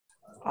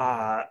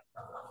uh,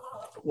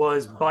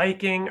 was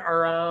biking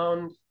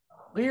around.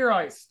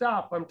 Leroy,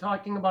 stop. I'm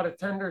talking about a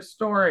tender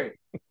story.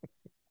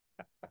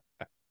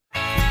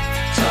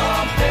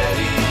 Tom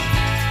Petty,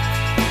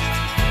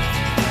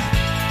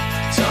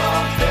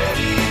 Tom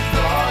Petty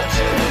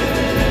Project.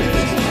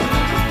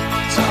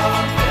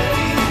 Tom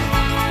Petty.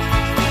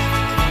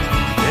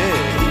 Hey,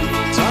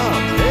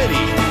 Tom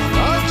Petty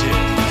Project.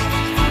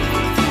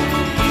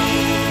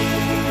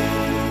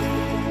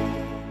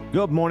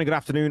 Good morning, good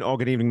afternoon, or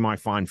good evening, my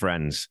fine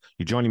friends.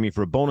 You're joining me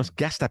for a bonus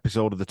guest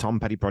episode of the Tom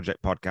Petty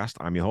Project podcast.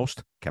 I'm your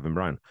host, Kevin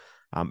Brown.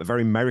 A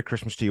very Merry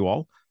Christmas to you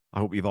all. I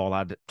hope you've all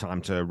had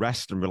time to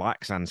rest and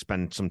relax and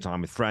spend some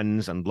time with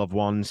friends and loved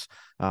ones.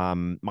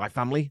 My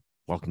family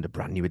welcomed a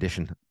brand new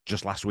addition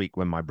just last week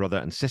when my brother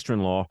and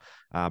sister-in-law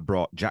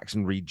brought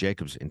Jackson Reed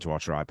Jacobs into our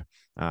tribe.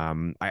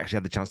 I actually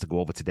had the chance to go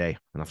over today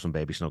and have some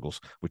baby snuggles,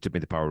 which did me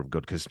the power of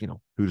good because, you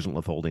know, who doesn't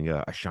love holding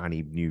a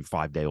shiny new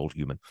 5-day-old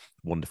human?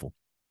 Wonderful.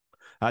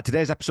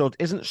 Today's episode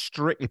isn't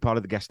strictly part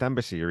of the Guest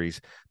Ember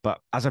series, but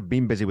as I've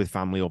been busy with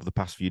family over the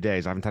past few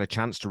days, I haven't had a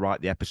chance to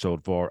write the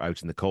episode for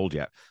Out in the Cold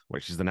yet,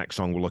 which is the next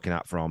song we're looking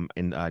at from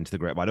Into the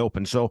Great Wide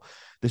Open. So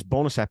this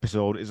bonus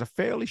episode is a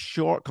fairly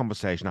short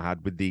conversation I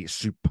had with the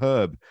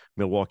superb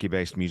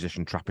Milwaukee-based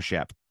musician Trapper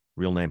Schoepp.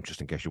 Real name,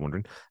 just in case you're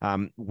wondering.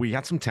 We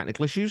had some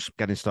technical issues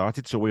getting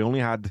started, so we only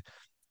had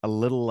a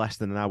little less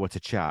than an hour to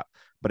chat,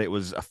 but it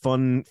was a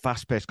fun,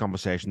 fast-paced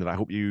conversation that I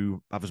hope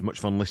you have as much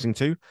fun listening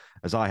to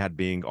as I had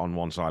being on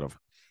one side of.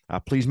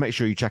 Please make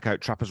sure you check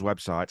out Trapper's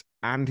website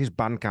and his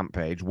Bandcamp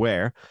page,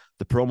 where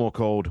the promo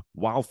code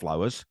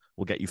Wildflowers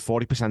will get you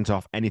 40%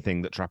 off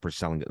anything that Trapper is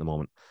selling at the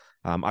moment.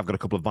 I've got a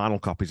couple of vinyl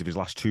copies of his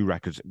last two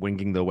records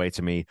winging their way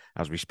to me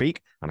as we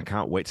speak, and I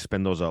can't wait to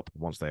spin those up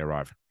once they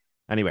arrive.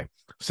 Anyway,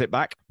 sit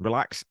back,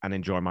 relax, and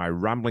enjoy my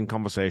rambling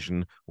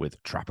conversation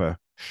with Trapper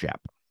Schoepp.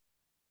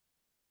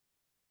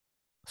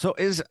 So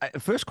is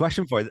first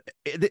question for you.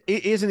 It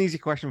is an easy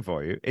question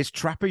for you. Is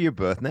Trapper your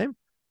birth name,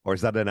 or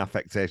is that an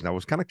affectation? I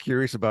was kind of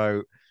curious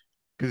about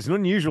because it's an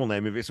unusual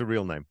name if it's a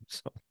real name.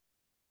 So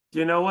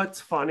You know what's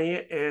funny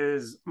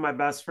is my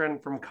best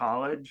friend from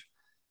college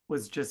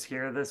was just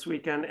here this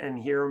weekend, and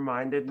he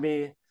reminded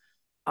me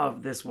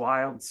of this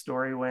wild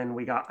story when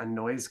we got a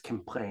noise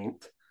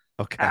complaint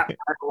okay, at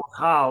my old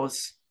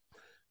house,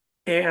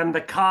 and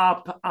the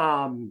cop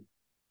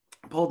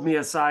pulled me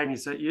aside and he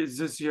said, "Is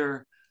this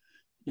your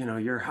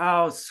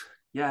house?"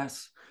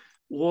 Yes.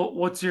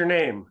 What's your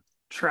name?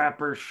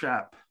 Trapper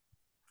Schoepp.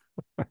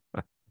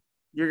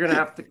 You're gonna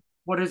have to.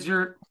 What is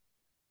your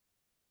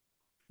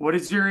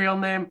real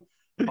name?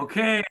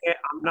 Okay,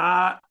 I'm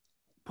not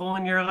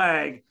pulling your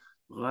leg.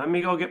 Let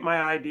me go get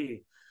my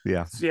ID.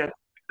 yeah. So yeah,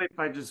 if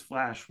I just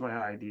flash my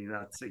ID,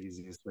 that's the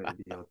easiest way to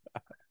deal with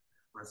the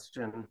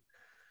question.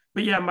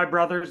 But yeah, my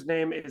brother's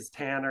name is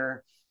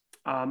Tanner.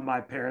 My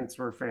parents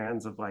were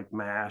fans of like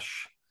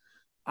MASH.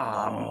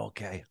 Oh,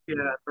 okay. Yeah,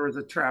 there was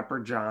a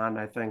Trapper John,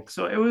 I think.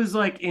 So it was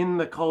like in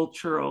the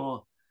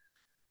cultural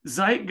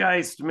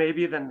zeitgeist,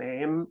 maybe the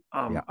name.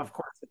 Yeah, Of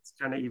course, it's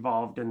kind of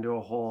evolved into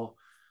a whole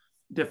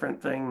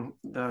different thing,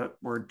 the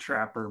word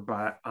Trapper.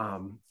 But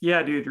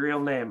yeah, dude, real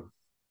name.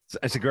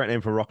 it's a great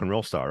name for a rock and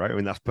roll star, right? I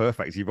mean, that's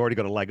perfect. You've already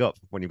got a leg up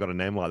when you've got a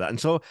name like that. And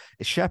so,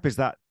 Shep, is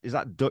that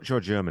Dutch or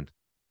German?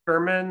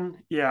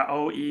 German, yeah,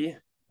 OE. Yeah,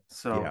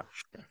 So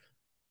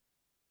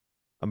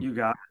I'm you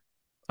got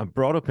I'm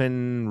brought up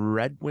in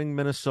Red Wing,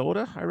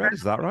 Minnesota. I read,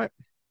 is that right?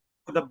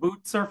 the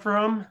boots are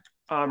from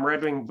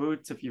Red Wing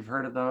boots, if you've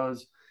heard of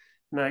those.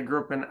 And I grew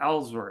up in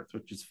Ellsworth,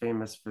 which is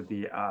famous for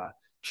the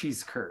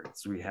cheese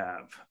curds we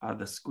have,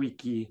 the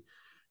squeaky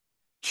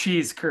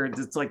cheese curds.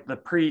 It's like the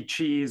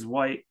pre-cheese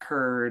white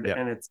curd, Yeah.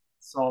 and it's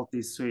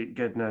salty, sweet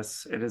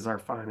goodness. It is our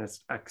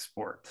finest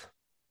export.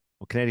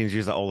 Well, Canadians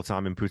use that all the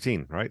time in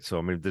poutine, right? So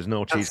I mean, if there's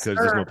no cheese Yes, curds,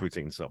 there's no sir.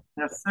 poutine. So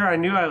Yes, sir. I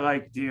knew I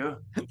liked you.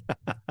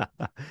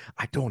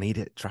 I don't eat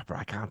it, Trapper.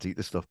 I can't eat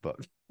the stuff, but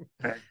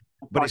Okay.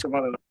 We'll but talk it's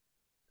about it.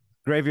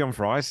 gravy on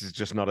fries is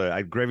just not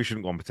gravy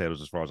shouldn't go on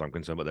potatoes as far as I'm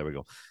concerned. But there we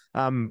go.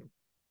 Um,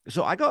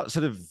 so I got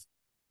sort of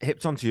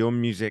hipped onto your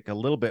music a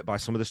little bit by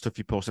some of the stuff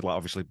you posted, like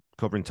obviously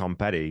covering Tom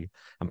Petty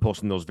and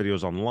posting those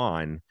videos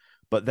online.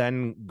 But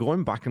then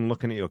going back and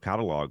looking at your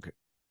catalog,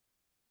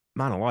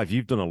 man alive,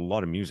 you've done a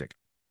lot of music.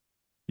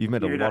 You've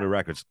made a Dude, lot of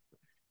records.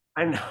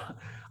 I know.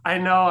 I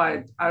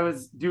know. I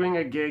was doing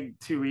a gig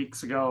 2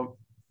 weeks ago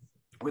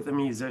with a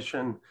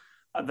musician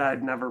that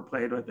I'd never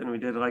played with, and we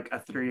did like a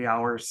 3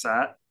 hour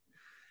set.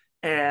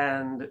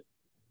 And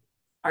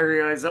I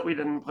realized that we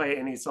didn't play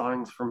any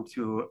songs from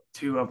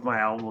two of my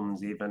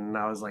albums even. And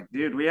I was like,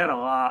 dude, we had a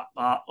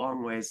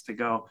long ways to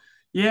go.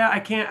 Yeah, I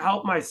can't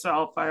help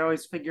myself. I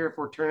always figure if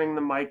we're turning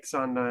the mics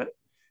on to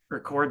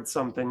record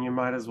something, you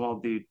might as well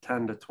do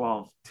 10 to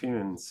 12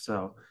 tunes.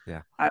 So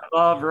Yeah. I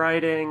love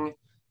writing.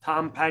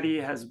 Tom Petty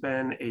has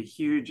been a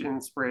huge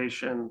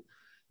inspiration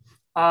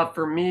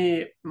for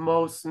me,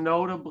 most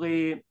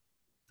notably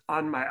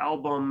on my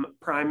album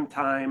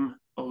Primetime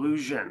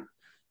Illusion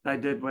that I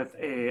did with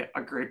a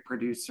great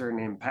producer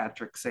named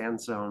Patrick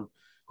Sansone,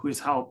 who's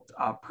helped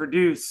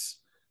produce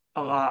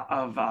a lot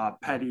of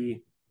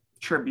Petty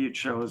tribute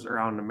shows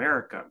around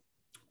America.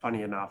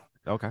 Funny enough.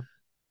 Okay.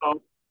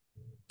 So,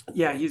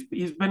 yeah, he's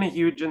been a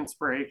huge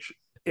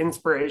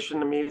inspiration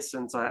to me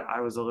since I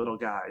was a little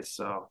guy.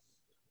 So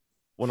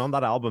Well, on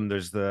that album,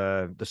 there's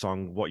the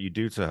song "What You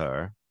Do to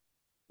Her,"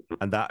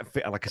 and that,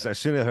 like I said, as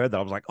soon as I heard that,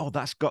 I was like, "Oh,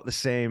 that's got the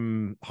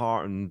same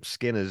heart and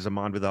skin as A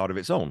Mind with a Heart of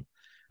Its Own,"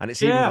 and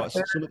it's even yeah, got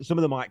some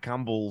of the Mike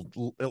Campbell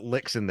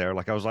licks in there.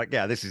 Like I was like,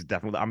 "Yeah, this is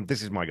definitely,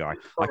 this is my guy.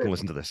 I can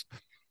listen to this."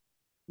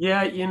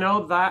 yeah,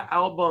 that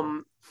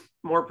album,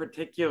 more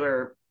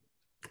particular,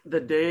 the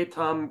day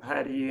Tom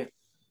Petty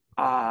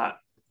uh,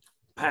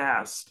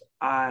 passed,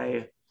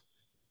 I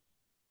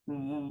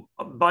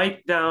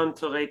biked down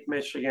to Lake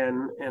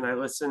Michigan and I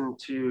listened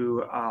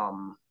to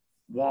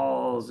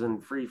Walls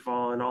and Free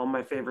Fall and all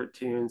my favorite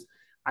tunes.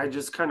 I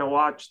just kind of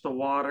watched the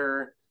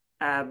water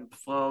ebb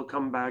flow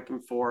come back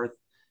and forth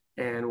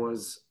and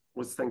was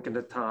thinking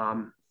of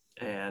Tom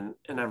and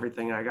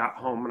everything. I got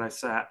home and I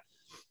sat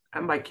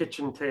at my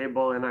kitchen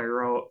table and I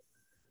wrote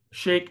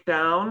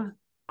Shakedown,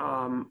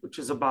 which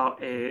is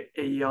about a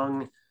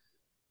young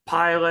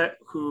pilot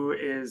who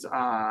is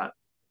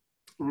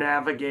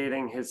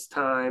navigating his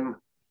time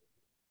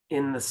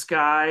in the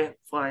sky,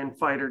 flying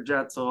fighter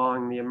jets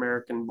along the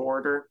American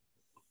border.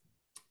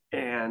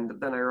 And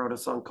then I wrote a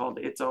song called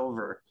 "It's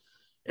Over,"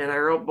 and I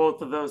wrote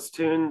both of those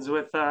tunes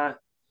with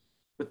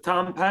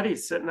Tom Petty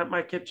sitting at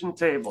my kitchen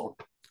table.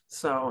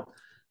 So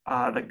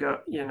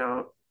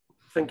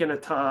thinking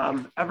of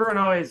Tom. Everyone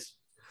always,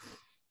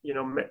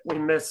 we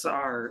miss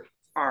our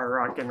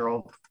rock and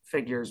roll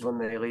figures when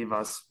they leave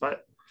us,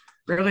 but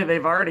really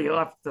they've already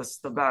left us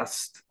the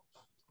best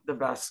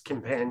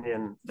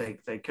companion they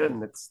could,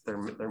 and it's their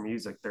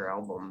music, their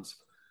albums.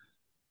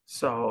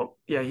 So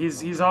yeah,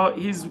 he's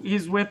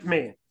with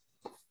me.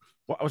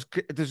 Well,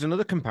 there's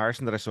another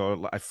comparison that I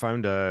saw. I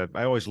found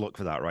I always look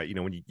for that, right? You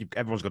know, when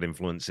everyone's got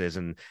influences,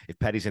 and if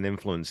Petty's an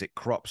influence, it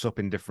crops up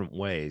in different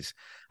ways.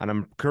 And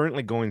I'm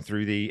currently going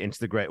through the Into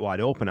the Great Wide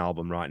Open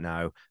album right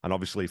now, and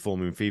obviously Full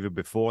Moon Fever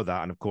before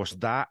that, and of course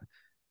that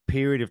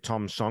period of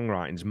Tom's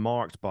songwriting is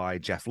marked by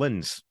Jeff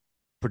Lynne's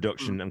Mm.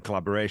 production and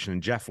collaboration.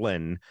 And Jeff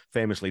Lynne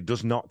famously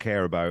does not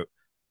care about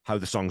how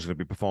the song's going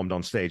to be performed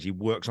on stage. He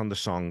works on the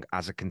song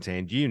as a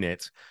contained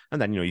unit, and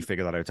then you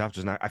figure that out afterwards.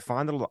 And I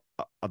find that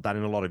that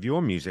in a lot of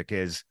your music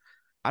is,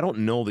 I don't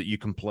know that you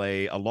can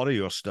play a lot of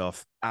your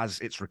stuff as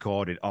it's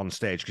recorded on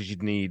stage because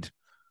you'd need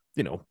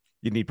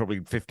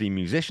probably 15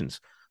 musicians.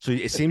 So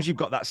it seems you've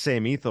got that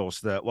same ethos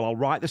that, well, I'll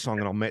write the song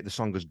and I'll make the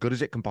song as good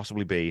as it can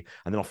possibly be,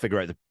 and then I'll figure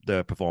out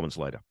the performance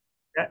later.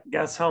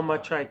 Guess how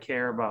much I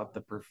care about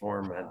the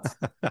performance.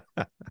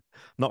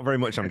 Not very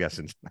much, I'm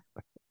guessing.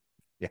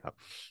 Yeah.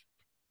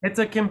 It's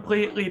a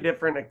completely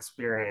different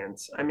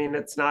experience. I mean,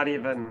 it's not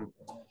even,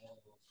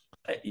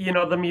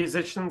 the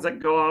musicians that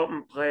go out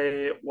and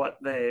play what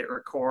they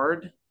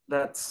record.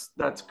 That's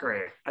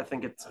great. I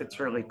think it's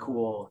really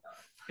cool.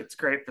 It's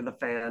great for the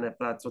fan if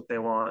that's what they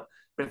want.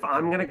 But if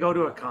I'm gonna go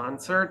to a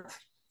concert,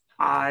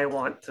 I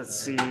want to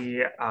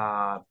see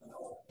a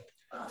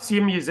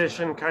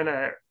musician kind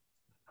of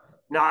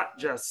not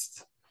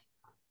just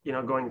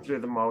going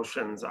through the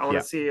motions. I want Yeah.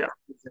 to see a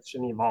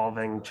musician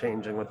evolving,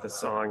 changing with the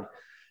song.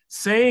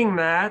 Saying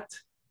that,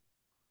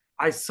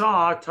 I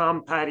saw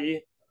Tom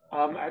Petty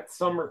at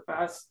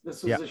Summerfest.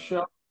 This Yeah. was a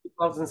show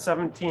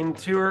 2017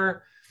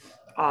 tour.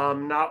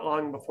 Not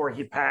long before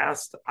he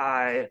passed,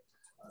 I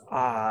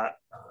uh,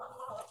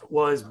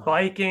 was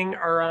biking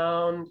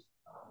around.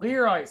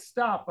 Leroy,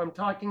 stop! I'm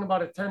talking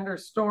about a tender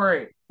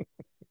story.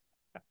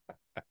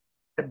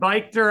 I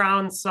biked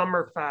around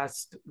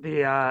Summerfest,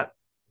 the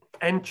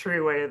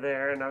entryway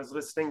there, and I was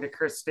listening to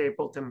Chris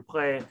Stapleton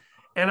play.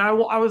 And I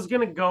was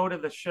going to go to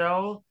the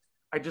show.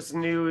 I just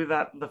knew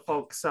that the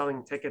folks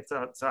selling tickets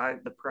outside,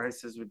 the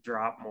prices would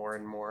drop more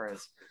and more.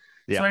 So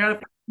Yeah. I got a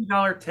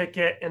 $50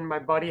 ticket, and my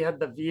buddy had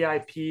the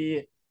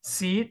VIP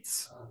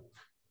seats.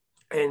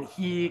 And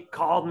he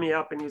called me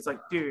up and he's like,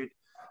 dude,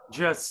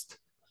 just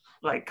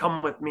like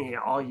come with me.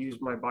 I'll use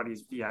my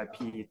buddy's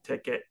VIP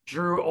ticket.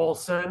 Drew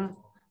Olson,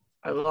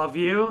 I love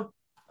you.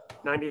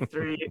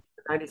 93,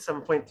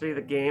 97.3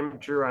 the game.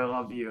 Drew, I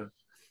love you.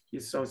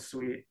 He's so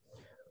sweet.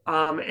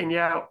 And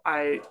yeah,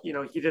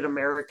 he did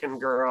American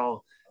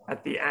Girl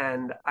at the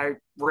end. I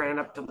ran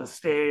up to the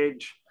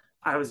stage.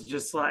 I was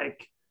just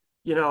like,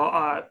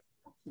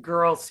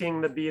 girl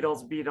seeing the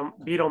Beatles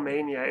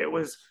Beatlemania. It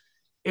was,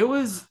 it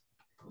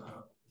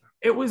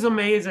was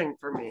amazing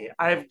for me.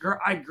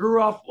 I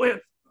grew up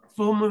with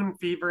Full Moon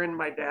Fever in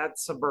my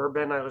dad's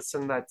Suburban. I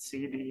listened to that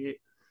CD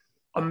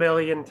a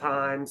million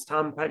times.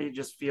 Tom Petty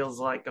just feels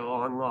like a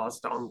long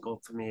lost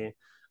uncle to me,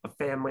 a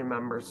family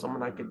member,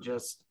 someone I could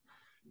just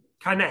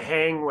kind of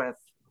hang with,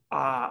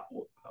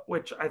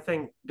 which I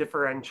think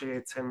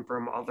differentiates him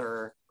from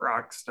other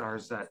rock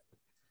stars that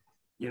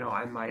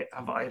I might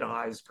have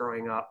idolized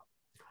growing up.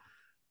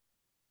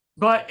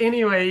 But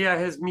anyway, yeah,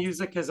 his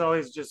music has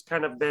always just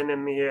kind of been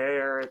in the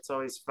air. It's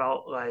always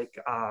felt like,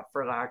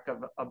 for lack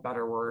of a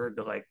better word,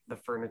 like the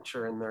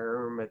furniture in the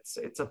room.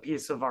 It's a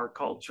piece of our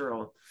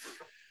cultural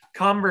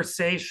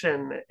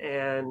conversation,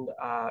 and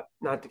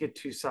not to get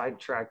too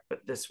sidetracked, but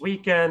this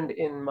weekend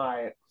in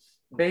my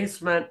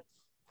basement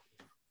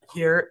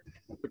here,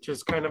 which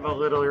is kind of a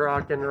little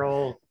rock and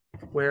roll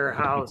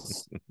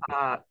warehouse,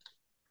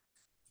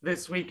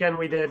 this weekend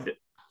we did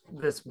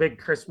this big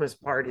Christmas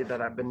party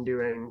that I've been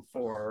doing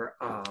for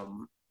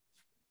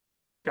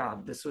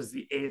God, this was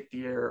the 8th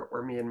year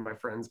where me and my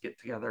friends get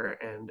together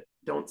and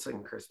don't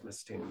sing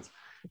Christmas tunes.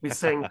 We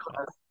sing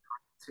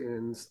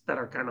tunes that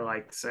are kind of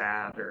like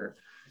sad or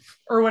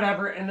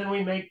whatever, and then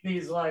we make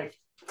these like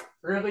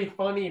really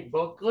funny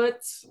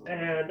booklets.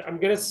 And I'm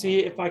gonna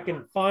see if I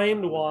can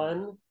find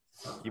one.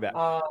 You bet.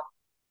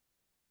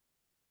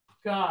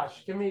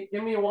 Gosh, give me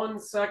 1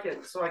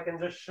 second so I can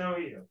just show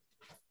you.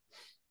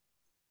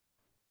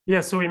 Yeah,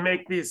 so we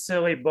make these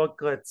silly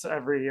booklets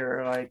every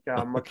year. Like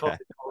Macaulay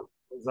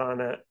was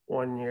on it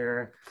one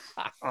year.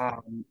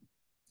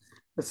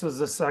 This was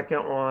the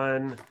second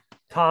one.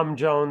 Tom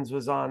Jones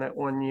was on it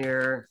one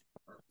year.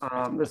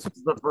 This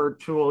was the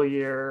virtual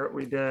year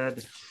we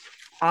did.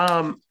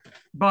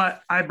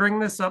 But I bring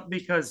this up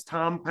because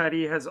Tom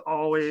Petty has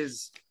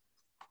always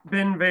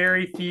been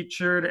very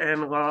featured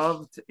and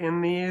loved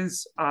in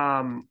these,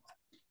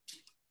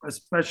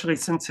 especially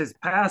since his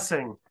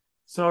passing.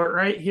 So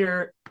right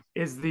here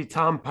is the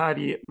Tom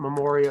Petty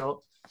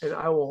Memorial, and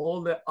I will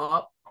hold it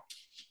up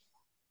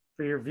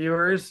for your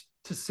viewers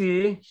to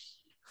see.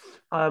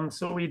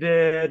 So we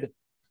did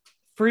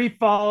Free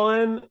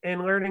Falling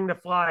and Learning to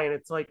Fly, and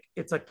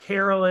it's a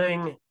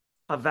caroling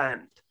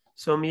event.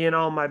 So me and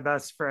all my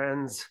best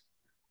friends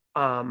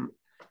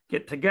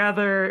get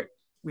together.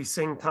 We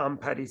sing Tom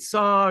Petty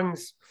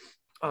songs.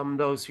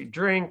 Those who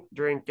drink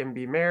and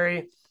be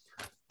merry.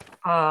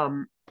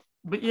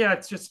 But yeah,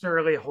 it's just a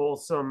really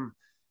wholesome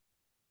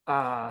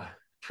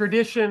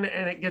tradition,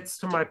 and it gets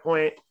to my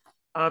point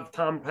of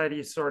Tom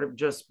Petty sort of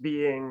just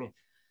being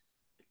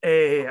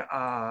a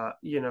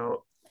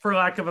for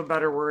lack of a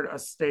better word, a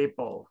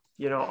staple,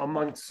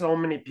 among so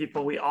many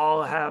people. We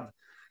all have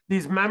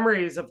these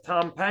memories of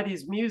Tom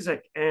Petty's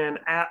music, and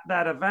at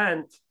that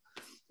event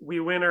we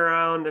went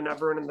around and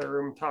everyone in the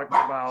room talked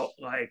about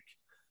like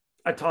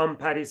a Tom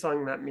Petty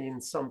song that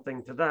means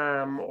something to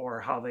them,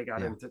 or how they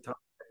got into Tom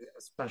Petty,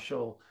 a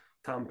special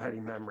Tom Petty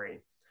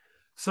memory.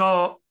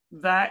 So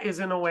that is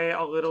in a way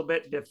a little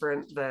bit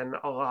different than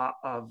a lot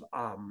of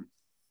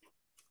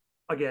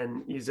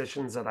again,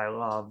 musicians that I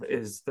love.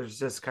 Is there's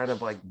this kind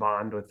of like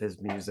bond with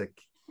his music.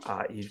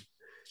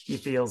 He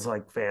feels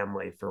like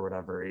family for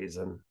whatever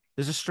reason.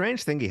 There's a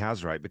strange thing he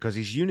has, right? Because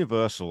he's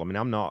universal. I mean,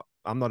 I'm not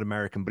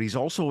American, but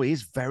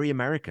is very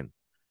American.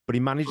 But he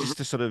manages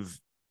to sort of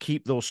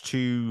keep those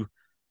two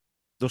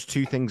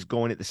things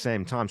going at the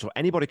same time. So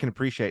anybody can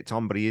appreciate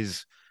Tom, but he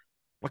is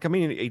like, I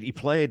mean, he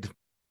played,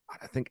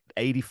 I think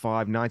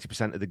 85,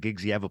 90% of the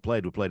gigs he ever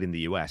played were played in the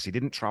US. He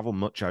didn't travel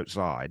much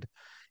outside.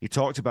 He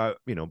talked about,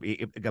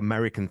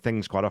 American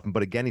things quite often,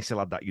 but again, he still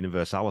had that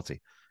universality,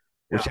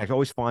 which I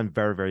always find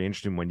very, very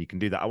interesting when you can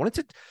do that. I wanted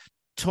to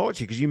talk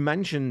to you because you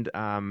mentioned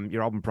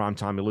your album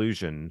Primetime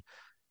Illusion,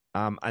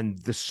 and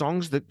the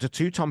songs, the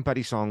two Tom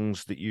Petty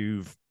songs that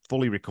you've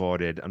fully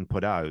recorded and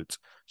put out,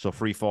 so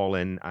Free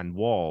Fallin' and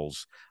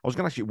Walls. I was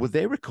going to ask you, were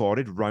they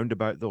recorded round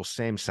about those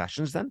same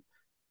sessions then?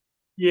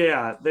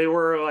 Yeah, they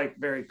were like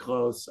very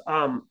close.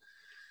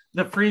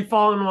 The Free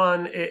Fallin'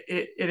 one,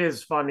 it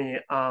is funny.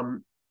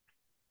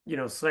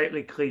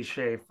 Slightly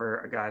cliche for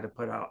a guy to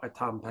put out a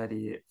Tom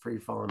Petty Free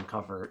Fallin'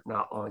 cover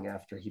not long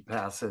after he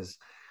passes.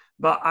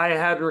 But I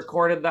had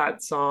recorded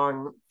that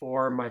song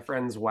for my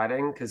friend's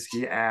wedding because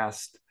he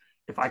asked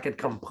if I could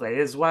come play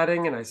his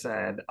wedding. And I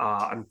said,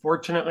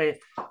 unfortunately,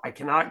 I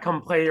cannot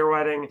come play your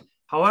wedding.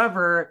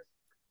 However,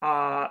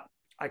 I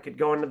could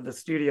go into the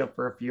studio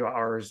for a few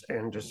hours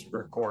and just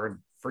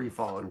record Free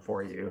Fallin'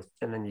 for you.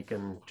 And then you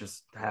can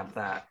just have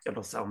that.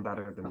 It'll sound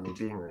better than me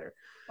being there.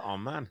 Oh,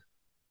 man.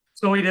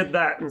 So we did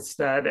that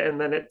instead,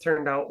 and then it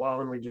turned out well,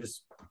 and we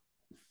just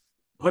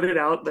put it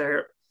out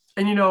there.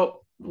 And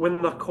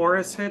when the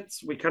chorus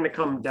hits, we kind of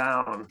come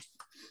down.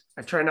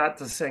 I try not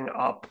to sing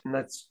up, and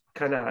that's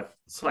kind of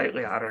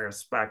slightly out of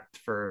respect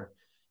for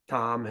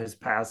Tom, his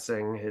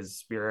passing, his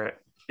spirit.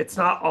 It's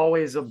not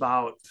always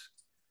about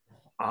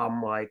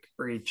like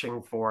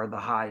reaching for the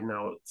high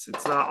notes.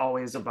 It's not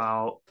always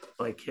about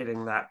like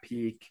hitting that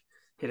peak,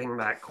 hitting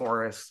that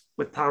chorus.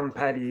 With Tom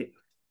Petty,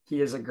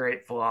 he is a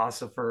great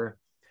philosopher.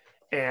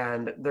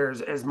 And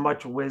there's as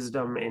much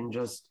wisdom in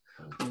just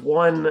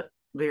one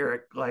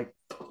lyric, like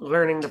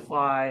learning to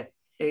fly,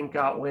 ain't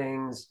got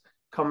wings,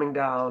 coming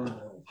down,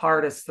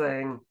 hardest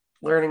thing,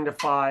 learning to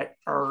fly,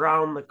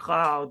 around the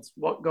clouds,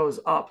 what goes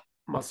up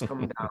must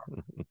come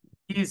down.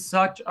 He's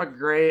such a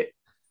great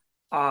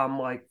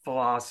like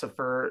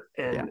philosopher,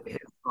 and his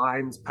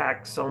lines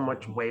pack so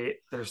much weight.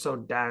 They're so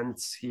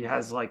dense. He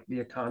has like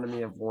the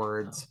economy of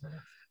words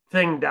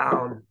thing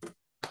down.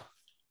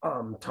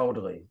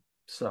 Totally.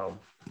 So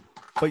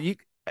But you,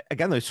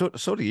 again, though,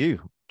 so do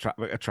you,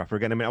 Trapper.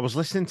 Again, I mean, I was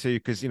listening to,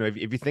 because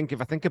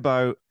if I think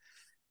about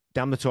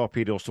Damn the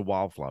Torpedoes to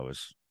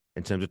Wildflowers,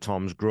 in terms of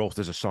Tom's growth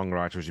as a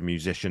songwriter, as a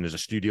musician, as a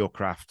studio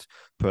craft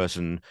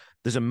person.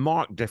 There's a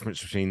marked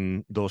difference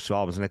between those two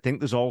albums. And I think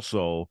there's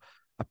also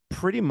a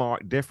pretty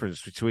marked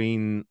difference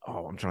between,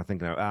 I'm trying to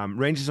think now,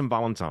 Rangers and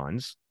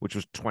Valentines, which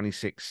was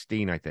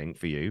 2016, I think,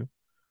 for you.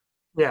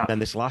 And Yeah. then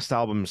this last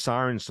album,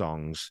 Siren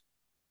Songs,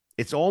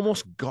 it's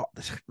almost got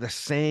the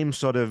same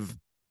sort of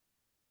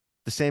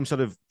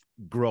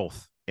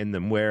growth in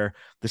them, where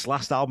this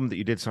last album that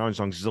you did, Siren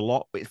Songs, is a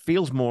lot, it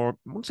feels more,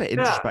 I won't say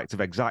Yeah.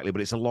 introspective exactly,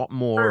 but it's a lot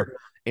more Sure.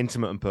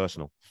 intimate and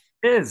personal.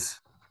 It is.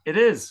 It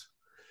is.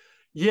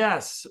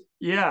 Yes.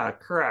 Yeah,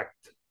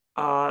 correct.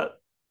 Uh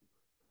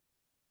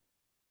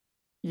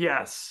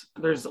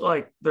there's a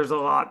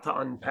lot to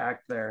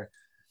unpack there.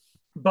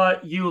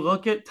 But you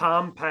look at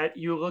Tom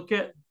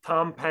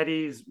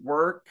Petty's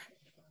work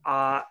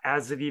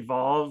as it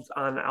evolved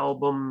on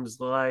albums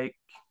like,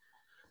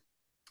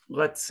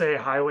 let's say,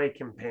 Highway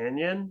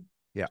Companion.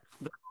 Yeah.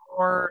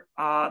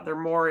 They're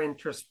more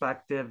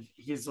introspective.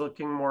 He's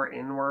looking more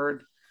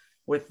inward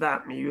with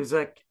that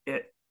music.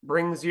 It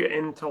brings you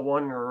into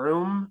one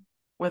room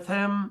with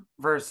him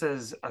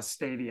versus a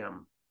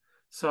stadium.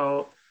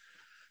 So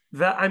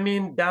that, I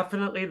mean,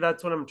 definitely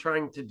that's what I'm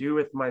trying to do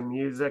with my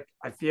music.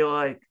 I feel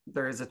like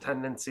there is a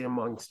tendency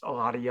amongst a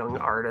lot of young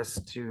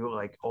artists to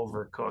like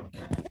overcook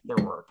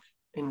their work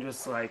and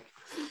just like,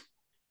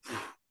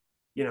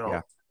 you Yeah.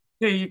 know,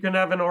 okay, you can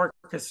have an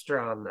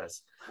orchestra on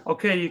this.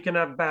 Okay, you can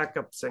have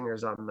backup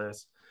singers on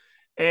this.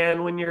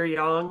 And when you're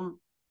young,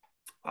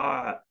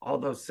 all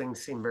those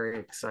things seem very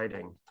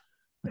exciting.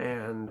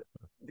 And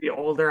the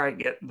older I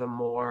get, the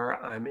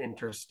more I'm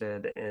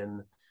interested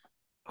in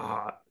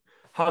uh,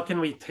 how can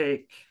we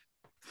take,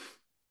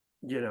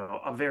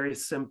 a very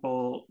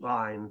simple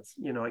line,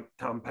 like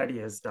Tom Petty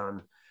has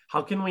done.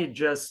 How can we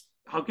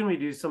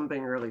do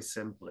something really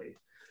simply?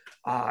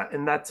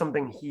 And that's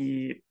something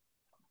he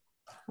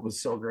was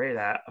so great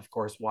at. Of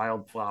course,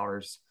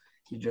 Wildflowers.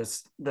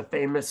 The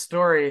famous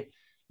story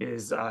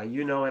is,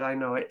 you know it, I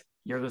know it,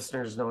 your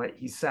listeners know it.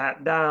 He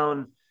sat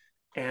down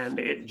and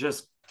it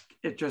just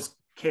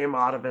came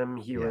out of him.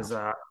 He Yeah. was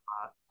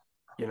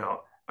you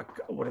know,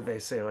 what did they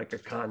say? Like a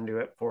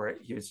conduit for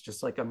it. He was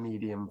just like a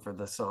medium for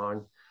the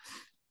song.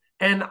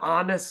 And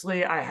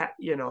honestly, that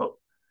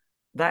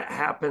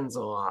happens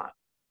a lot,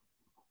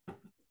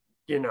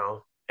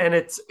 and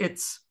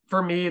it's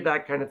for me,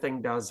 that kind of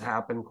thing does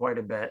happen quite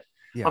a bit.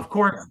 Yeah. Of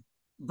course,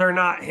 they're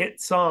not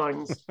hit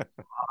songs,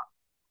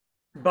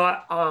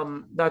 but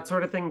that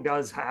sort of thing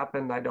does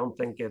happen. I don't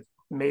think it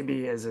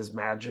maybe is as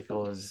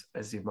magical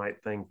as you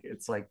might think.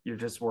 It's like you're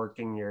just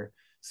working your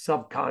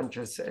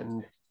subconscious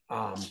and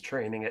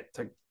training it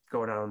to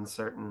go down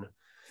certain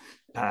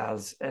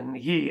paths. And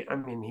he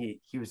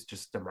was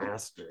just a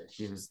master.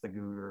 He was the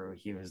guru.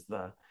 He was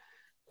the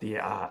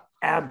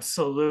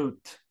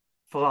absolute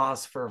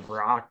philosopher of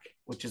rock,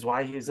 which is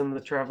why he's in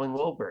the Traveling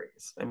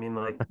Wilburys. I mean,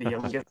 like the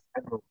youngest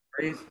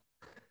Wilburys.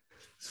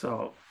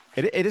 So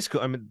It is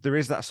cool. I mean, there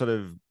is that sort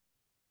of,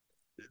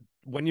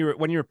 when you're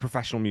a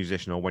professional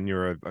musician or when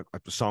you're a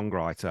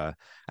songwriter,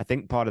 I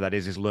think part of that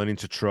is learning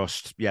to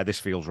trust. Yeah, this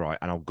feels right,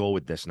 and I'll go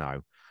with this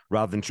now,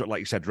 rather than like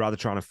you said, rather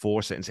trying to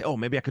force it and say, oh,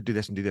 maybe I could do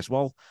this and do this.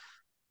 Well,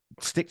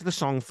 stick to the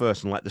song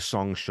first and let the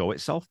song show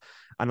itself.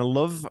 And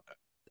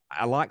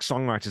I like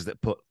songwriters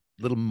that put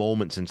little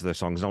moments into their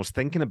songs. And I was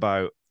thinking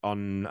about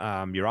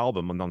on your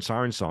album, on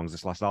Siren Songs,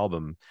 this last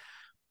album,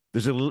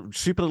 there's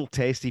super little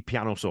tasty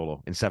piano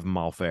solo in 7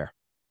 Mile Fair.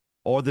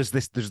 Or there's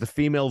the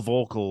female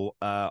vocal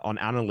on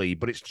Anna Lee,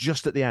 but it's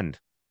just at the end.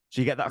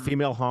 So you get that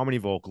female harmony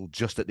vocal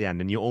just at the end,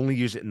 and you only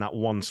use it in that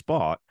one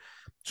spot.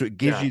 So it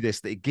gives yeah, you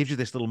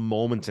this little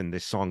moment in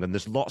this song, and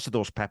there's lots of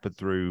those peppered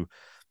through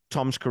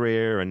Tom's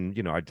career, and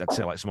I'd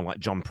say like someone like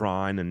John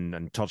Prine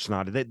and Todd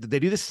Snyder. They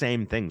do the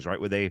same things, right?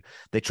 Where they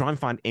try and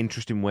find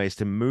interesting ways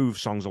to move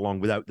songs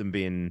along without them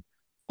being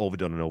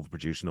overdone and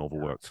overproduced and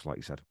overworked, like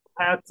you said.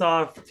 hats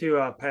off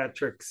to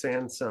Patrick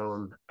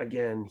Sansone.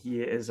 Again,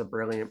 he is a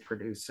brilliant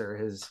producer.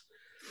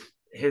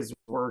 His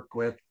work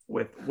with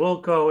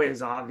Wilco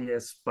is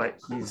obvious, but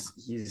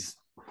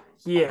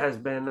he has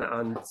been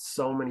on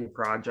so many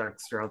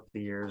projects throughout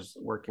the years,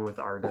 working with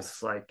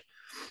artists like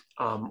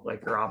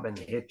Robin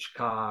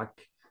Hitchcock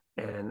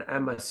and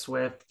Emma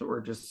Swift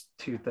were just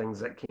two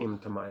things that came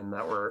to mind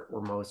that were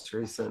most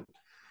recent.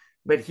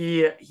 But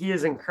he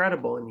is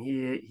incredible, and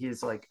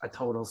he's like a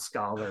total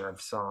scholar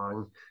of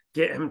song.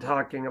 Get him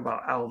talking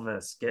about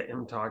Elvis, get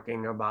him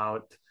talking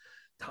about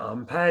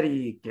Tom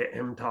Petty, get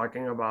him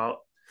talking about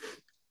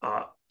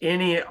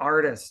any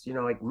artist,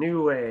 like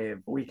new wave.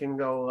 We can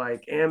go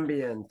like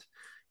ambient,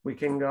 we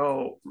can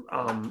go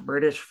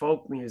British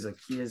folk music.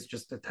 He is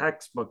just a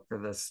textbook for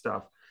this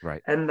stuff.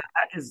 Right. And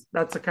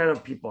that's the kind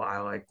of people I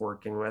like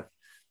working with,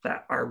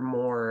 that are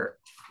more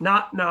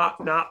not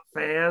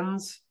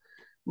fans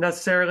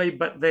necessarily,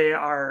 but they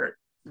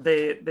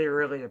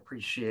really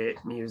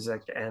appreciate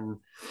music, and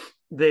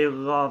they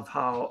love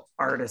how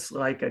artists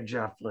like a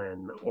Jeff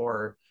Lynne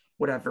or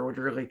whatever would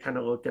really kind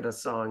of look at a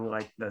song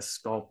like the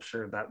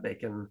sculpture that they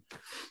can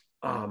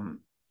um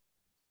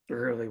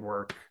really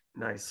work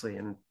nicely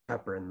and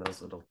pepper in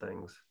those little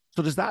things.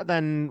 So does that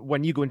then,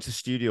 when you go into the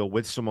studio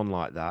with someone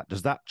like that,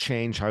 does that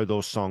change how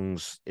those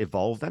songs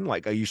evolve then?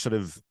 Like, are you sort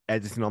of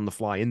editing on the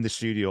fly in the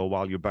studio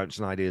while you're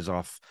bouncing ideas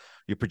off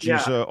your Yeah,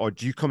 producer, or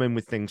do you come in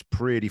with things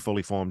pretty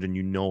fully formed and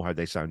you know how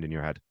they sound in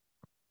your head?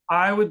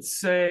 I would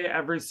say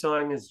every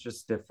song is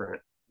just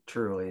different,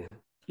 truly.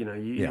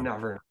 You Yeah.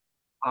 never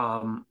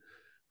um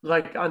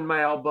like on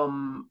my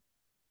album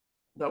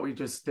that we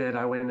just did,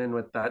 I went in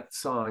with that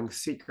song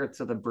Secrets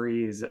of the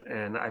Breeze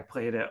and I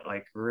played it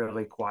like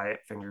really quiet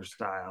finger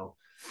style.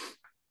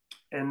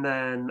 And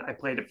then I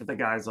played it for the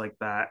guys like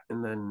that.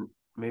 And then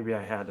maybe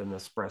I had an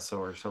espresso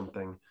or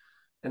something.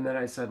 And then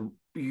I said,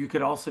 you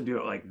could also do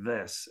it like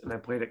this. And I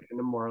played it in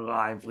a more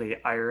lively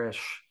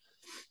Irish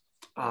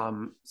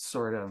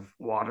sort of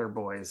water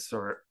boys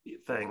sort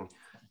thing.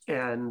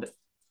 And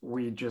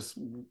we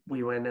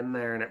went in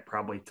there and it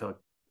probably took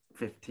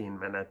 15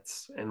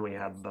 minutes and we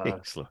had the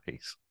Jeez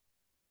Louise.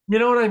 you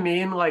know what I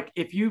mean? Like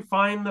if you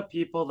find the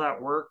people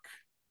that work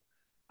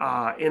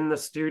in the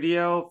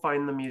studio,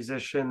 find the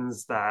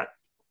musicians that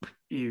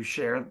you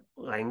share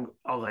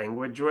a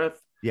language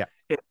with, Yeah.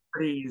 it's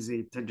pretty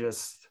easy to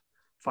just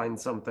find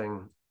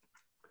something,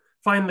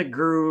 find the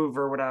groove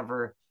or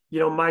whatever.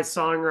 My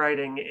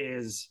songwriting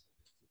is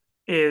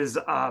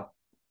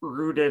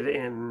rooted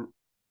in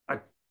a,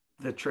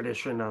 the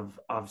tradition of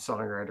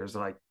songwriters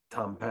like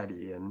Tom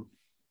Petty and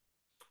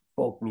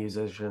folk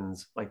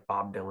musicians like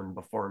Bob Dylan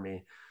before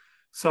me.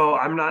 So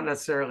I'm not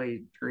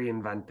necessarily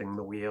reinventing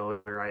the wheel,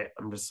 right?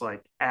 I'm just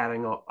like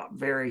adding a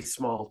very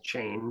small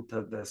chain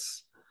to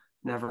this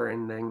never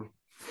ending,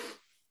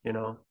 you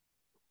know?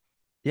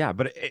 Yeah,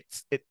 but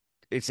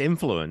it's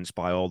influenced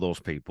by all those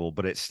people,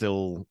 but it's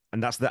still,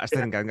 and that's the Yeah,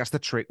 thing. I think that's the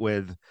trick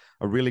with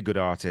a really good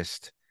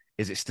artist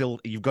is it still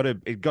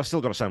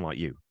still got to sound like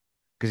you.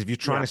 Because if you're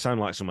trying yeah, to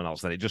sound like someone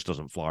else, then it just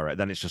doesn't fly right.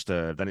 Then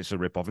it's a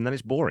rip off, and then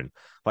it's boring.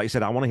 Like you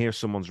said, I want to hear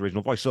someone's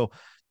original voice. So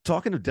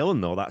talking of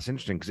Dylan though, that's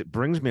interesting because it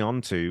brings me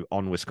on to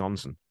On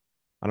Wisconsin,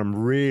 and I'm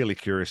really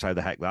curious how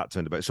the heck that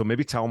turned about. So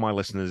maybe tell my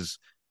listeners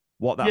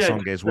what that yeah.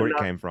 song is, where it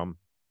came from.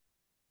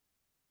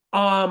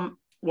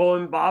 Well,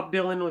 when Bob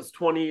Dylan was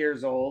 20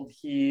 years old,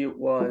 he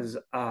was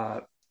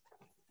a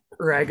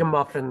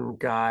ragamuffin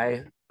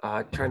guy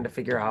trying to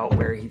figure out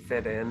where he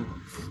fit in.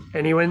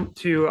 And he went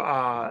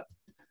to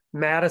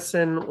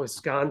Madison,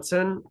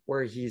 Wisconsin,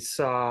 where he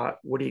saw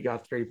Woody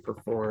Guthrie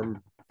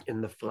perform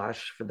in the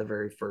flesh for the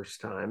very first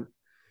time.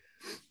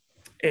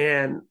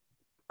 And,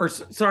 or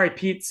sorry,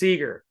 Pete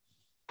Seeger.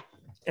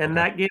 And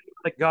Okay. that gave him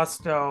the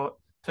gusto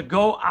to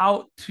go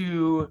out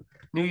to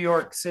New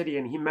York City.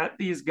 And he met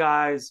these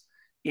guys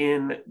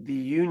in the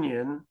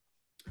Union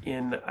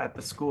in at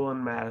the school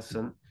in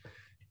Madison.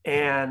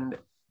 And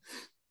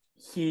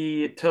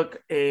he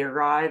took a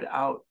ride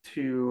out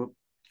to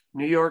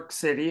New York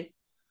City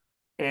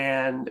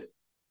and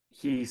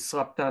he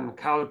slept on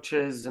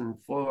couches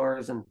and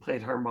floors and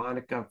played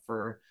harmonica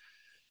for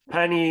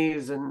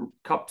pennies and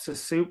cups of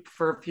soup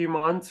for a few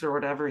months or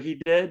whatever he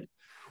did.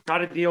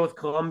 Got a deal with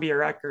Columbia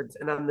Records.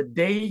 And on the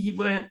day he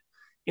went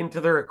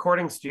into the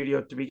recording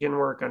studio to begin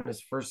work on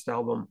his first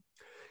album,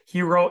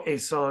 he wrote a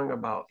song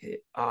about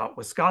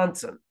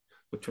Wisconsin,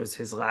 which was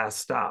his last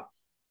stop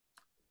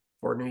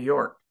for New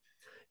York.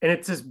 And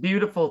it's this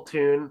beautiful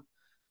tune,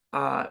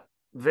 uh,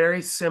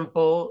 very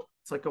simple.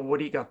 It's like a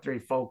Woody Guthrie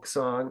folk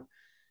song.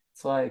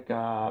 It's like,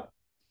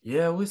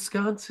 yeah,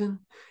 Wisconsin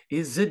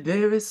is a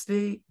dairy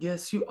state.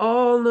 Guess you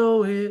all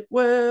know it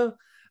well.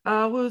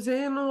 I was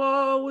in the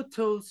war with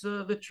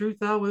Tulsa. The truth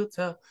I will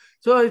tell.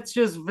 So it's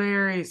just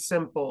very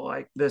simple.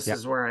 Like this Yeah.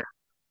 is where I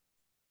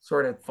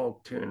sort of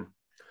folk tune.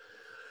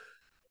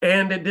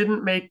 And it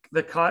didn't make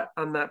the cut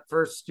on that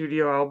first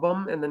studio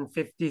album. And then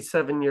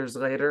 57 years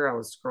later, I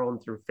was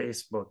scrolling through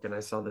Facebook and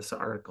I saw this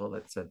article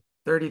that said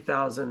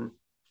 $30,000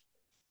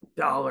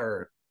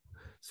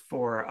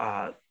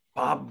 for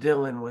Bob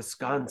Dylan,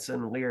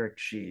 Wisconsin lyric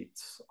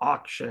sheets,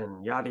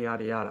 auction, yada,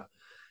 yada, yada.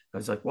 I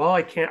was like, well,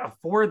 I can't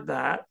afford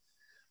that,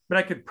 but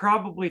I could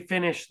probably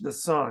finish the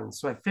song.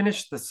 So I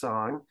finished the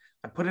song.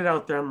 I put it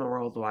out there on the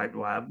World Wide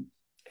Web.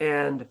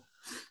 And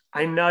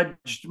I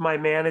nudged my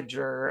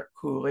manager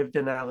who lived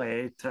in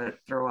LA to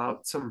throw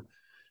out some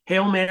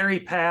Hail Mary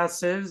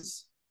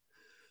passes.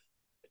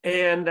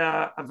 And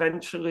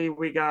eventually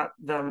we got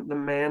the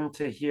man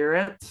to hear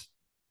it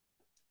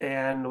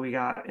and we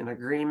got an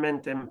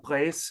agreement in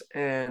place.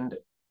 And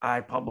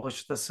I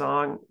published the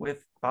song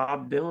with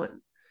Bob Dylan,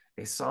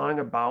 a song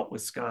about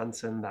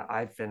Wisconsin that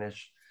I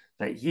finished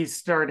that he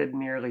started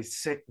nearly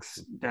 6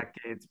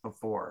 decades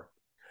before.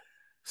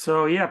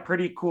 So, yeah,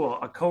 pretty cool.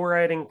 A co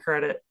writing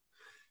credit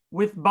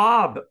with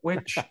Bob,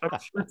 which I'm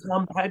sure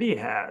Tom Petty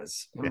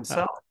has Yeah.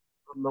 himself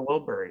from the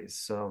Wilburys.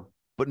 So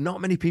But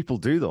not many people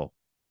do though,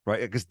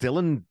 right? Because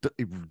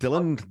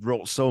Dylan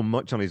wrote so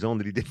much on his own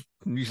that he didn't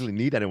usually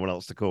need anyone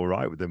else to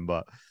co-write with him.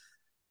 But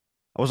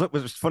it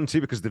was fun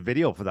too because the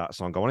video for that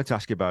song. I wanted to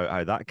ask you about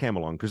how that came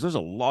along because there's a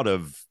lot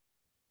of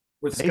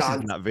faces in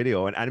Wisconsin, that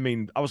video, and I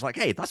mean, I was like,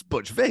 hey, that's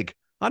Butch Vig.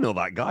 I know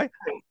that guy.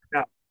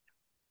 yeah.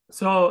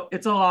 So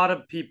it's a lot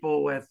of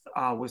people with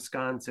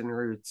Wisconsin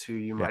roots who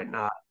you Yeah, might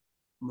not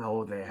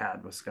No, they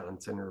had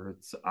Wisconsin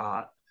roots.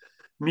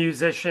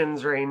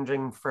 Musicians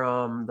ranging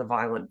from the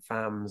Violent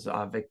Femmes,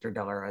 Victor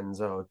De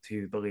Lorenzo,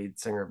 to the lead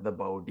singer of the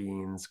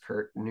Bodines,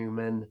 Kurt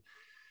Newman,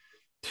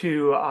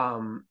 to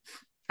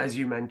as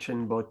you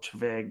mentioned, Butch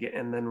Vig,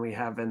 and then we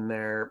have in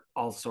there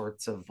all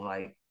sorts of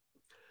like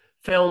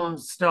film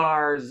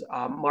stars,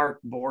 Mark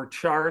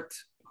Borchardt,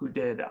 who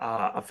did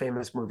a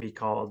famous movie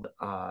called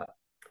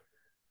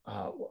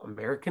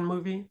American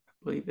Movie, I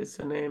believe is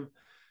the name,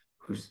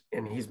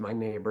 and he's my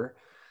neighbor.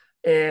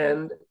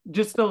 And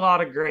just a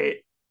lot of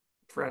great,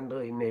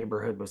 friendly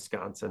neighborhood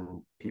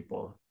Wisconsin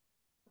people.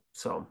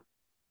 So,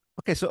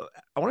 Okay, so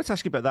I wanted to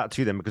ask you about that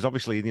too, then, because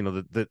obviously,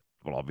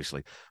 well,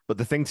 obviously, but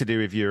the thing to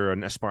do if you're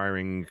an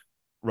aspiring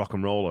rock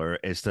and roller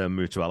is to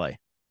move to LA.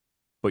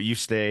 But you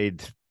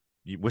stayed,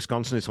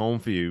 Wisconsin is home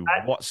for you.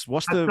 that, What's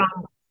that the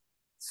sounds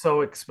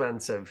so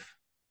expensive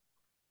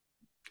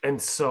and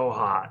so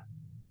hot.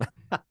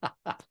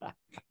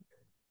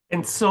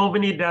 And so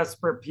many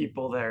desperate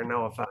people there,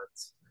 no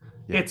offense.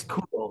 yeah, It's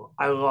cool.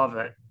 I love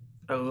it.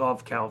 I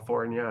love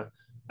California.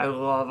 I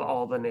love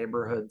all the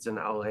neighborhoods in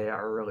LA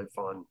are really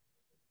fun.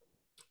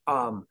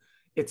 Um,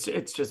 it's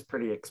just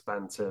pretty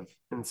expensive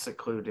and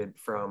secluded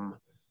from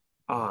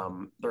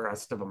the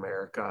rest of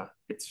America.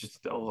 It's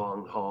just a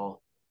long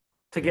haul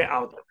to get yeah,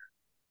 out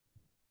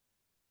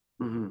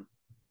there. Mm-hmm.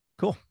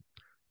 cool.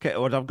 Okay,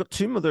 well, I've got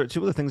two other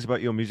things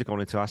about your music I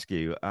wanted to ask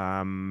you.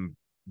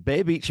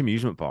 Bay Beach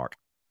Amusement Park.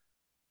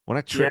 When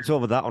I Yeah, tripped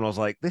over that one, I was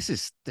like, this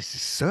is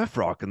surf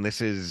rock, and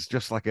this is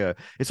just like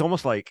it's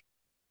almost like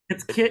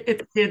it's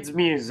kids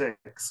music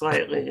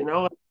slightly, you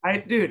know. I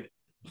dude,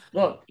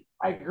 look,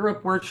 I grew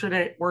up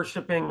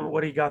worshiping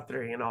Woody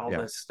Guthrie and all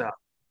yeah, this stuff.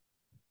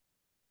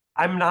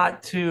 I'm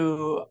not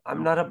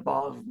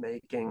above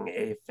making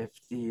a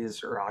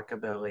 50s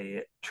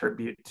rockabilly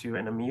tribute to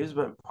an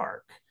amusement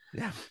park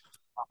yeah,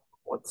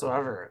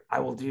 whatsoever. I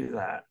will do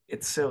that.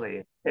 It's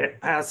silly.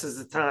 It passes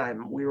the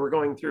time. We were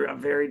going through a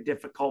very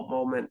difficult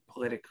moment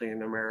politically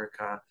in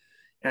America,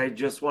 and I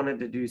just wanted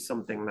to do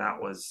something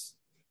that was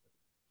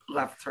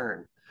left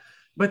turn.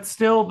 But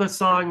still the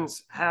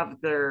songs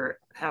have their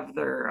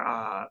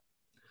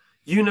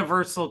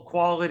universal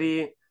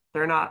quality.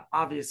 They're not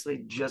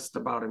obviously just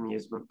about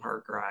amusement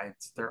park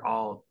rides.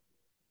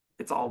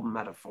 It's all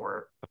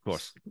metaphor of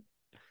course.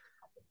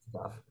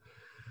 stuff.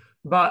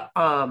 But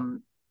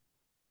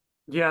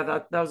yeah,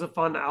 that was a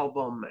fun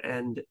album,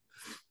 and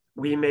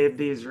we made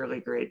these really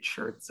great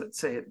shirts that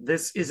say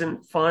 "This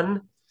isn't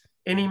fun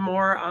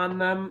anymore" on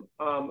them.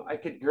 I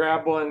could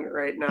grab one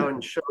right now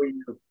and show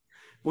you.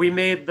 We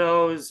made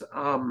those,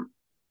 and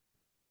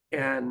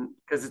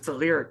because it's a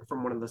lyric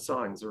from one of the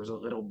songs. There was a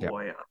little Yeah.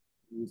 boy on an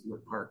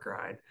amusement park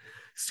ride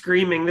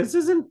screaming, "This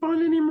isn't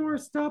fun anymore!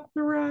 Stop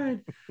the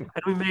ride!"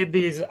 And we made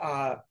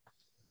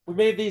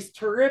these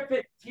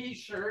terrific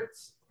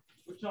T-shirts,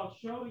 which I'll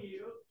show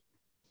you.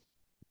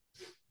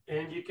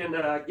 And you can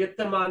get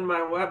them on my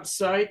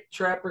website,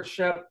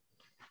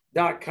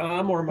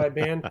 trappership.com, or my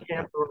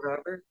Bandcamp or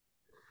whatever.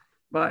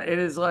 But it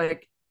is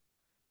like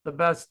the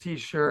best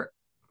t-shirt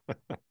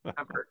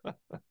ever.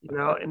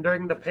 And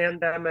during the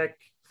pandemic,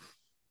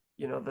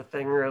 the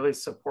thing really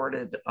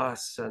supported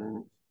us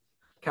and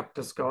kept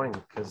us going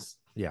because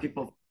Yeah.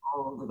 people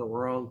all over the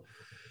world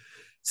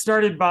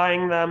started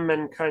buying them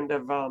and kind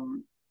of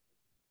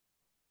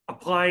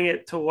applying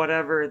it to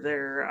whatever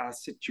their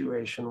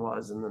situation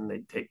was, and then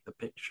they'd take the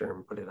picture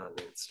and put it on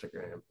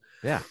Instagram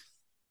Yeah.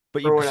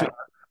 But or you so, whatever.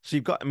 so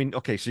you've got, I mean,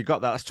 okay, so you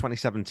got that. That's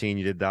 2017.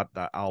 You did that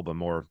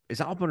album, or is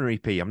it album or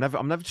EP? I'm never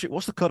sure.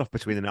 What's the cutoff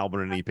between an album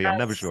and an EP? I'm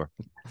never Yes, sure.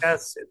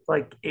 yes, it's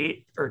like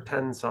 8 or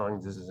 10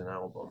 songs. This is an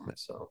album,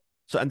 so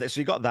So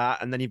you got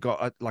that, and then you've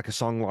got like a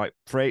song like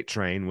Freight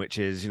Train, which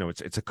is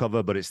it's a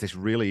cover, but it's this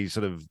really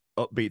sort of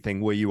upbeat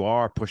thing where you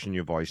are pushing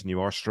your voice and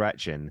you are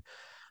stretching.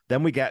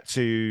 Then we get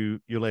to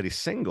your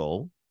latest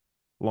single,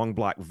 Long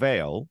Black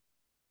Veil,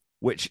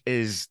 which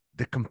is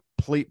the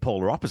complete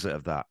polar opposite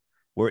of that,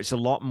 where it's a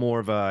lot more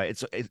of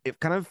it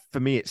kind of, for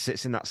me, it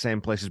sits in that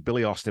same place as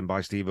Billy Austin by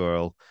Steve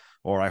Earle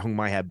or I Hung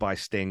My Head by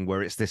Sting,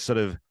 where it's this sort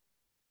of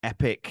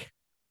epic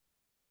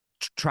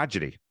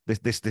tragedy,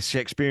 this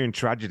Shakespearean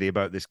tragedy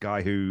about this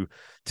guy who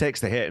takes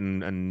the hit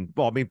and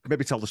well, I mean,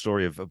 maybe tell the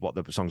story of what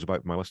the song's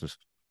about for my listeners.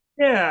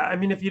 yeah. I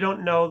mean, if you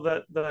don't know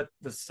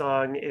the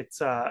song,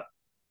 it's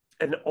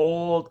an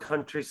old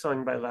country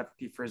song by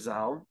Lefty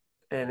Frizzell,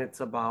 and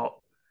it's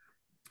about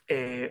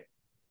a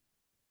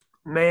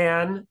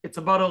it's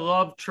about a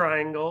love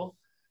triangle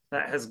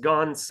that has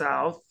gone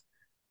south.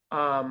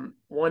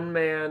 One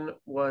man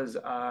was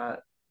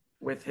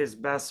with his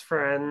best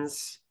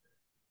friend's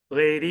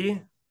lady,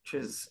 which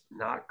is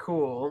not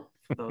cool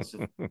for those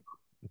of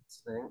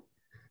listening,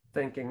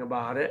 thinking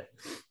about it.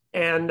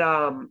 And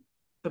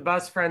the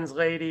best friend's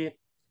lady,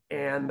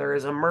 and there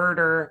is a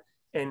murder,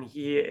 and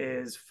he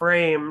is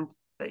framed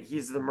that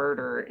he's the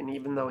murderer. And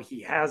even though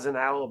he has an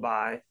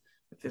alibi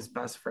with his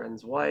best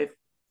friend's wife,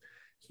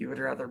 he would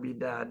rather be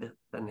dead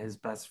than his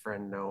best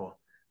friend know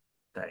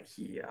that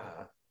he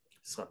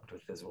slept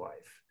with his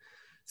wife.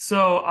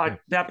 So a Yeah.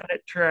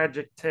 definite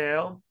tragic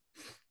tale,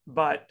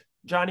 but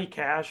Johnny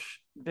Cash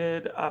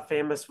did a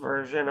famous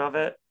version of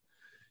it,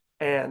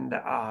 and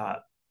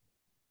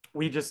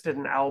we just did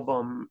an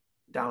album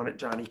down at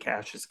Johnny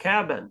Cash's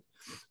cabin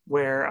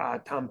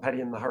where Tom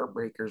Petty and the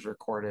Heartbreakers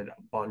recorded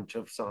a bunch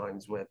of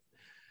songs with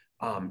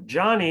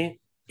Johnny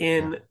Yeah.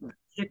 in the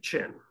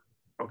kitchen.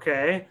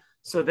 Okay,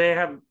 so they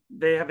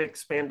have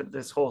expanded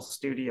this whole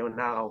studio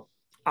now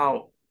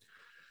out.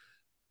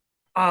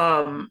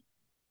 Um,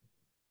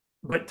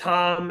 but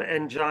Tom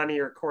and Johnny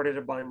recorded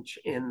a bunch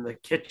in the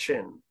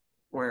kitchen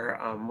where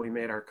we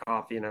made our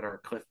coffee and at our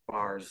Cliff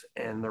Bars,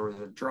 and there was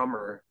a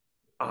drummer,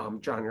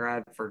 John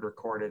Radford,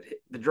 recorded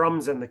the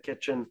drums in the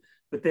kitchen,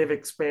 but they've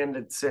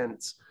expanded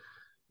since.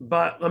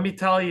 But let me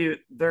tell you,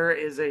 there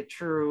is a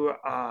true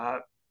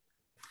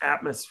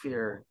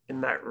atmosphere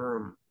in that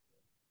room.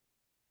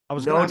 I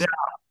was going to No ask. doubt.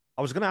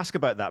 I was going to ask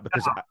about that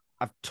because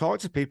I've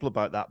talked to people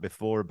about that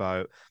before.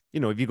 About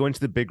if you go into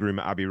the big room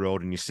at Abbey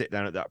Road and you sit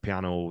down at that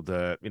piano,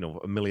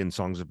 a million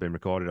songs have been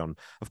recorded on.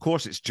 Of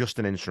course, it's just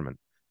an instrument,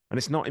 and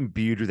it's not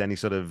imbued with any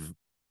sort of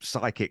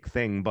psychic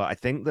thing. But I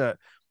think that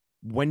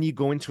when you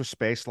go into a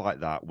space like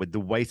that with the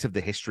weight of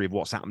the history of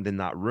what's happened in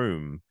that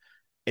room,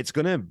 it's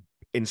going to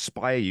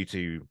inspire you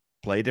to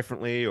play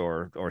differently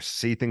or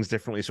see things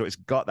differently. So it's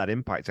got that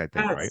impact, I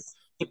think, right? Yes.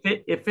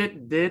 If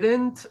it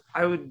didn't,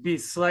 I would be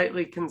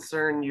slightly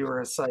concerned you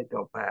were a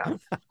psychopath.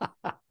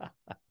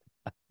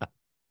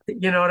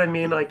 You know what I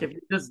mean? Like if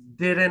you just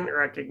didn't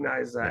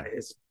recognize Yeah. that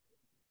is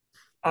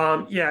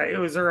yeah, it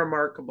was a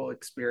remarkable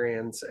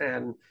experience.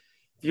 And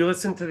if you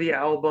listen to the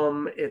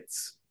album,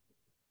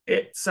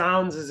 it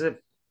sounds as if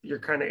you're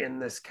kind of in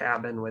this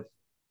cabin with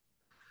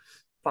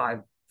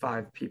five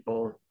five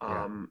people,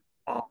 Yeah.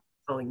 all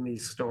telling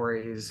these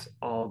stories,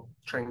 all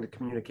trying to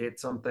communicate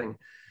something.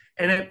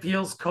 And it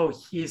feels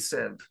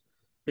cohesive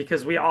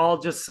because we all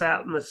just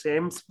sat in the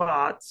same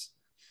spots.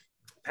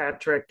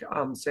 Patrick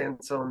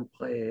Sansone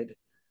played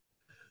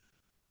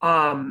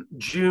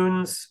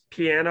June's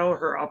piano,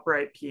 her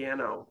upright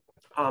piano.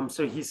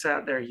 So he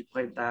sat there, he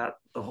played that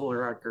the whole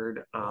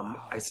record. I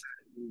Wow. sat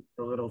in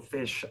the little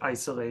fish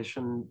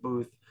isolation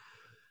booth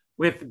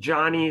with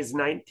Johnny's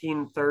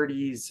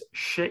 1930s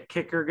shit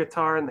kicker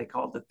guitar, and they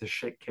called it the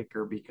shit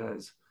kicker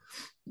because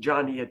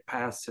Johnny had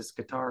passed his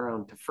guitar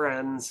on to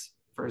friends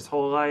for his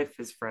whole life.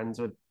 His friends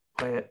would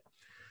play it.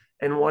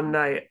 And one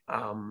night,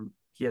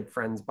 he had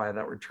friends by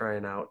that were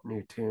trying out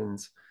new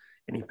tunes,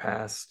 and he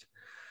passed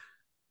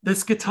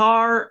this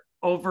guitar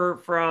over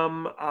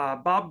from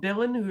Bob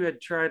Dylan, who had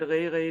tried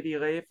Lay Lady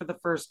Lay for the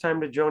first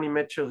time, to Joni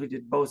Mitchell, who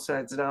did Both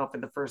Sides Now for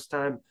the first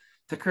time,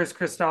 to Chris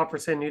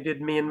Christopherson, who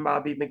did Me and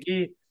Bobby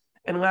McGee.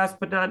 And last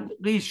but not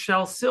least,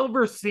 Shel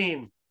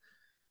Silverstein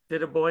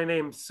did A Boy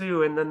Named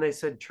Sue. And then they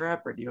said,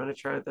 Trapper, do you want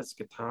to try this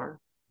guitar?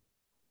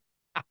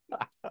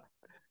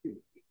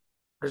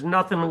 There's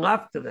nothing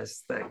left of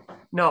this thing.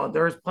 No,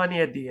 there's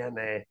plenty of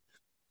DNA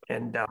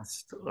and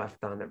dust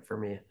left on it for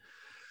me.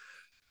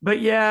 But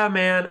yeah,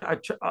 man,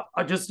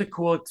 just a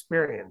cool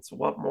experience.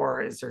 What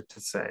more is there to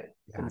say?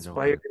 Yeah, no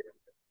Inspired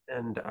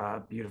kidding.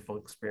 and beautiful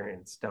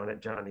experience down at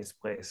Johnny's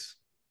place.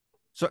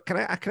 So can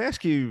I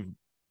ask you,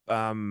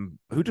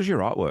 who does your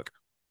artwork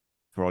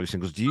for all your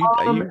singles? Do you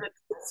are you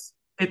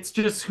It's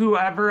just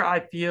whoever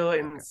I feel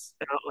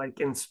like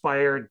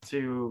inspired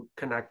to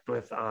connect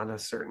with on a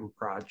certain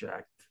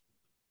project.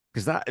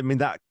 because that I mean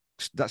that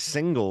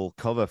single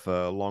cover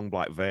for Long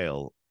Black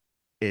Veil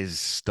is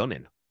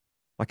stunning.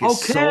 Like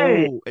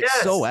Okay,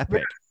 it's so yes,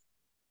 epic.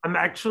 I'm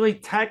actually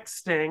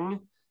texting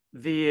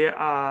the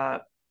uh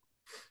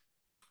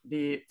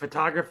the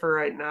photographer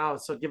right now.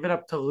 So give it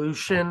up to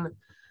Lucian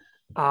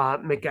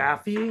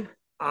McGaffey.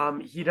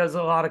 He does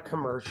a lot of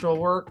commercial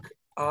work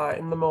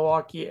in the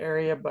Milwaukee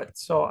area, but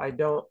so I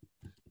don't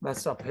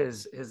mess up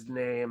his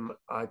name.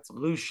 It's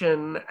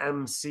Lucian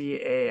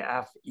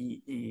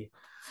Mcafee,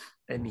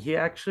 and he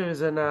actually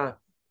was in a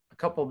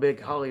couple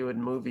big Hollywood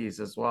movies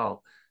as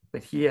well.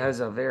 But he has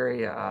a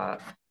very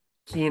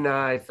keen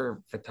eye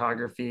for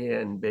photography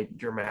and big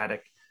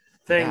dramatic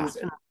Yeah. things,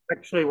 and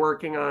actually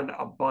working on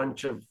a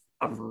bunch of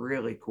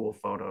really cool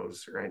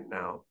photos right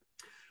now,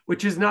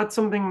 which is not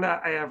something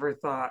that I ever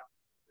thought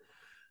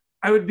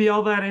I would be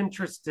all that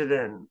interested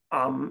in.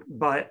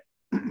 But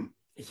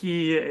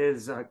he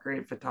is a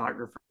great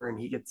photographer and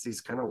he gets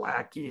these kind of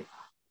wacky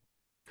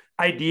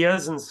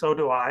ideas, and so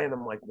do I. And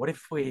I'm like, what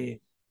if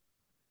we,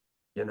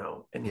 and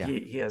Yeah.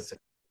 he has the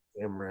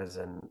cameras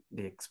and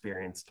the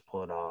experience to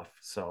pull it off.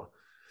 So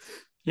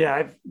yeah,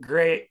 I've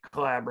great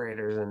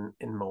collaborators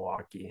in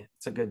Milwaukee.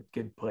 It's a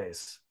good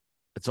place.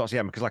 It's also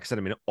yeah, because like I said,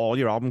 I mean, all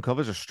your album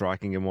covers are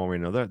striking in one way or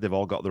another. They've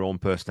all got their own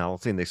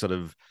personality, and they sort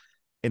of,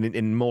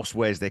 in most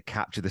ways, they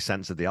capture the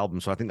sense of the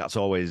album. So I think it's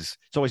always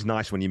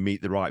nice when you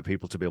meet the right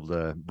people to be able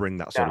to bring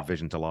that sort Yeah, of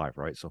vision to life,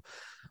 right? So,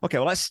 okay,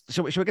 well,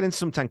 shall we get into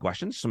some 10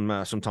 questions, some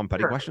Tom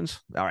Petty sure.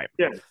 questions? All right.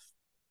 Yeah.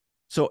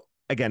 So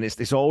again,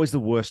 it's always the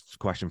worst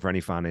question for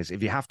any fan is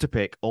if you have to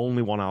pick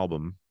only one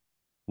album,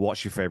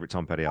 what's your favorite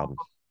Tom Petty album?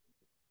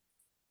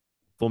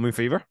 Full Moon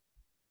Fever?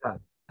 Yeah.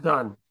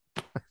 Done.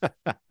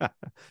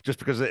 Just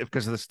because of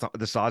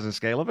the size and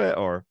scale of it,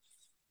 or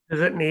Does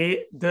it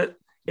need that?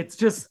 It's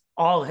just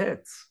all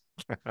hits.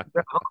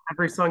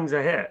 Every song's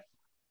a hit.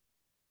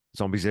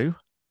 Zombie Zoo.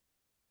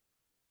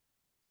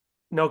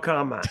 No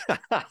comment.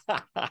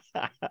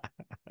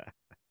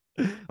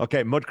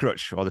 Okay,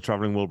 Mudcrutch or the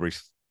Traveling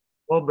Wilburys.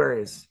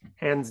 Wilburys,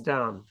 hands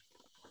down.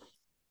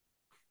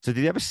 So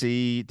did you ever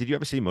see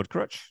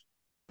Mudcrutch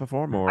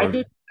perform I or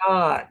did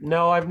not.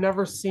 No, I've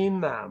never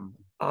seen them.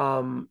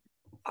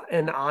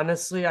 And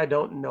honestly, I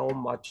don't know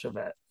much of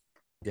it.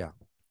 yeah.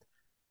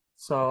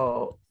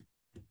 So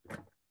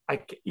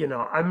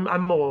I'm a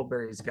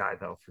Wilburys guy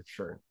though for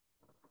sure.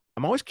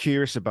 I'm always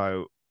curious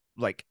about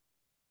like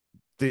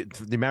the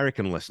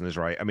American listeners,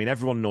 right? I mean,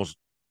 everyone knows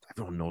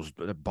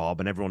Bob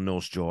and everyone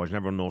knows George and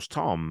everyone knows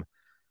Tom,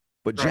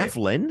 but Right. Jeff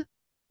Lynne,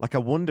 like I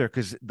wonder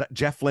because that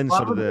Jeff Lynne's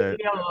Well, sort of I'm a the big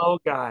yellow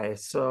guy,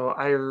 so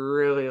I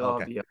really okay.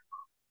 love you.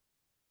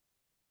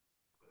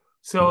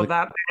 So Probably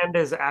that band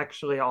is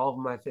actually all of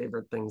my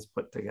favorite things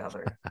put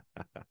together.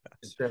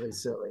 It's really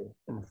silly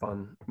and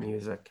fun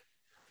music.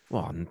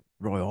 well, and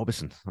Roy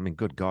Orbison. I mean,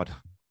 good God,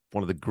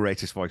 one of the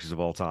greatest voices of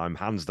all time,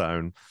 hands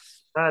down.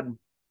 Sad.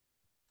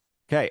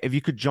 Okay, if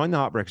you could join the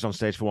Heartbreakers on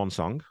stage for one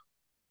song,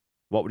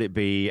 what would it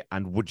be?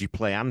 And would you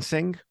play and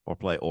sing or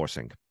play or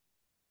sing?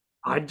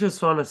 I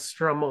just want to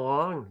strum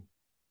along.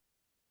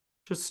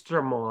 Just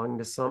strum along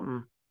to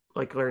something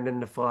like learning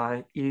to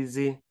fly,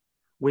 easy,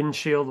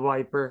 windshield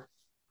wiper,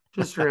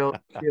 just real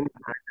in the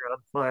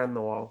background, fly on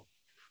the wall.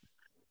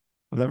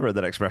 I've never heard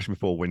that expression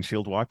before.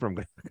 Windshield wiper. I'm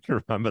going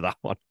to remember that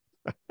one.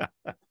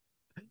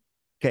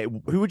 Okay,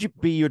 who would you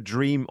be your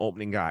dream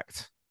opening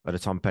act at a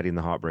Tom Petty and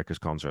the Heartbreakers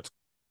concert?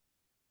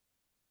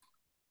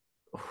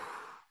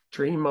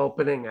 Dream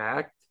opening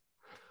act.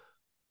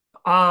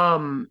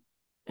 Um,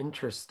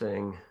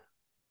 Interesting.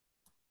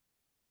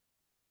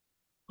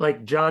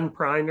 Like John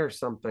Prine or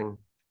something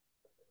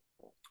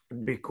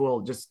would be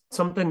cool. Just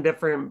something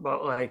different,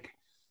 but like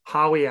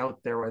Howie out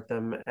there with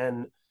him.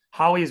 And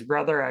Howie's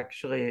brother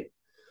actually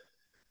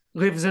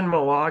lives in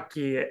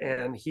Milwaukee,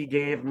 and he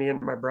gave me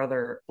and my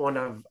brother one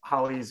of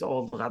Howie's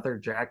old leather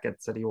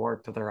jackets that he wore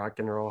to the Rock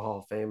and Roll Hall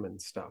of Fame and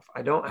stuff.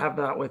 I don't have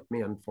that with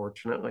me,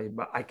 unfortunately,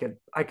 but I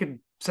could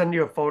send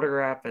you a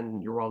photograph,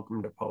 and you're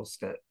welcome to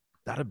post it.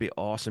 That'd be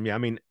awesome. Yeah, I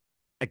mean,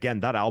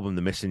 again, that album,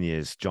 The Missing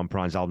Years, John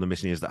Prine's album, The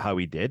Missing Years, that How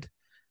He Did,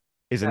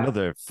 is Yeah,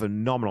 another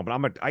phenomenal.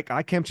 But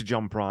I came to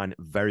John Prine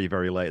very,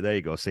 very late. There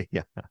you go. See,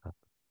 yeah.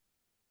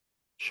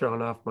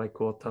 showing off my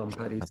cool Tom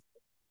Petty.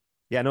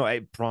 Yeah, no,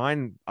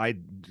 Prine, I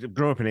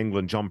grew up in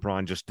England. John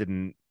Prine just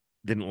didn't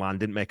land,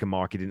 didn't make a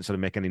mark. He didn't sort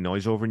of make any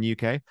noise over in the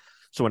UK.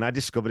 So when I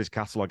discovered his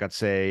catalog, I'd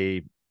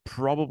say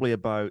probably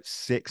about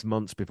 6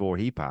 months before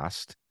he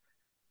passed.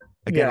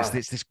 Again, it's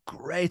Yeah, this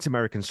great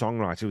American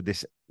songwriter with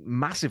this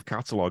massive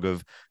catalog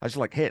of I just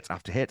like hit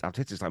after hit after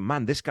hit. It's like,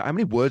 man, this guy, how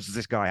many words does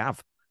this guy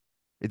have?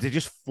 They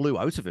just flew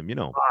out of him, you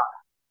know.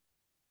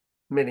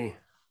 many.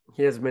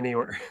 He has many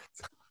words.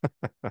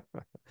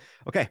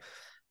 Okay,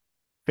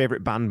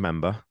 favorite band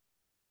member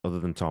other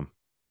than Tom.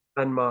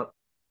 And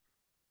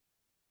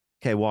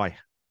Okay, why?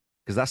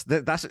 Because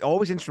that's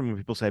always interesting when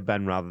people say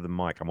Ben rather than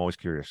Mike. I'm always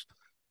curious.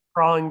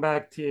 crawling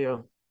back to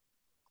you.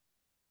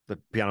 The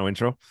piano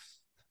intro,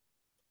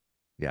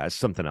 yeah, it's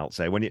something else.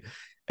 Eh? When you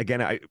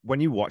again,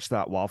 when you watch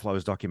that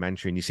Wildflowers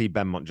documentary and you see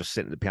Ben Mont just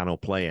sitting at the piano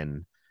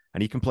playing,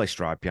 and he can play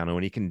stride piano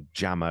and he can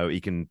jam out,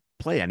 he can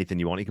play anything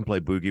you want, he can play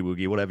boogie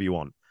woogie, whatever you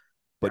want.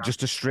 But Yeah. just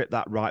to strip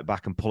that right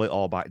back and pull it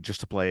all back,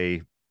 just to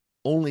play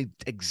only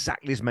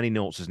exactly as many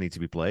notes as need to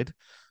be played.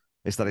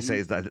 It's that I say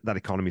is that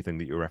economy thing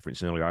that you were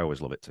referencing earlier. I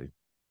always love it too.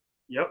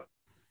 Yep.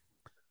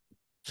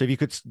 So if you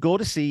could go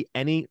to see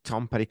any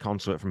Tom Petty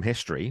concert from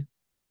history,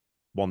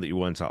 one that you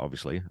weren't at,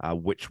 obviously,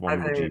 which one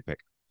Live would you Aid. pick?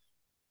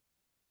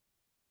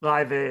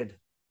 Live Aid.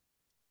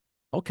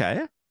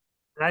 Okay.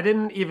 I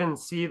didn't even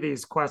see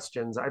these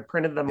questions. I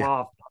printed them Yeah.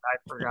 off, but I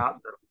forgot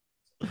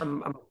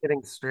them. I'm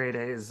getting straight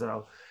A's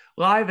though.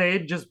 Live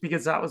Aid, just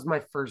because that was my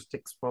first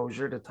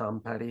exposure to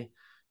Tom Petty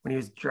when he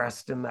was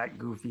dressed in that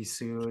goofy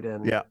suit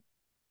and Yeah.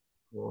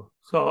 cool.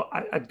 So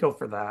I'd go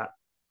for that.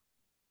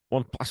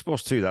 Well, I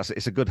suppose too,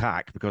 it's a good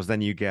hack because then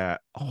you get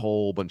a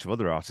whole bunch of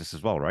other artists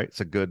as well, right? It's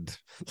a good.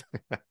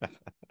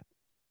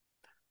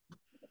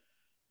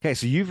 Okay,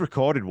 so you've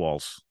recorded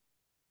Walls,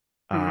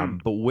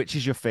 Mhm. but which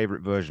is your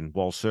favorite version,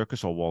 Walls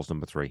Circus or Walls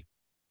number three?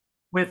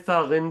 With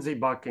Lindsey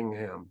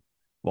Buckingham.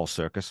 Walls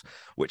Circus,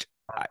 which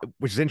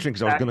is interesting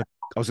because That,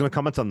 I was gonna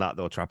comment on that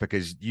though, Trap,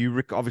 because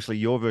obviously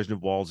your version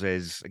of Walls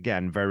is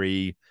again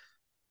very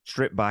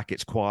stripped back.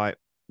 It's quite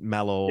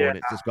mellow yeah,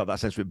 and it's got that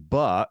sense of it,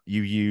 but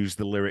you use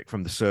the lyric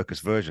from the Circus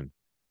version.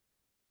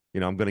 You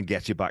know, I'm going to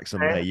get you back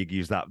someday. You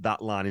use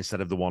that line instead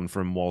of the one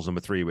from Walls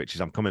number three, which is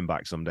I'm coming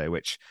back someday.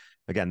 Which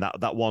again,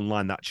 that one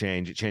line, it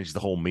changes the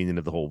whole meaning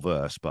of the whole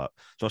verse. But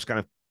so I was kind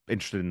of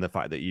interested in the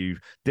fact that you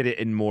did it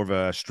in more of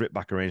a stripped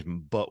back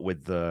arrangement, but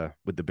with the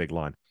big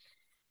line.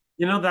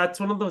 that's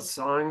one of those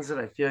songs that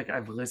I feel like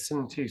I've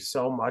listened to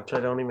so much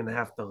I don't even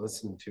have to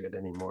listen to it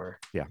anymore.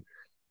 Yeah.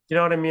 You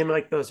know what I mean?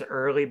 Like those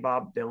early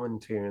Bob Dylan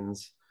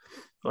tunes,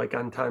 like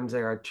on Times They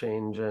Are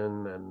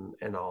Changing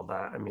and all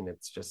that. I mean,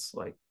 it's just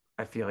like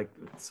I feel like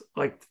it's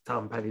like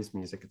Tom Petty's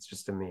music. It's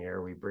just in the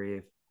air we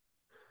breathe.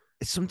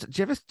 It's some. Do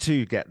you ever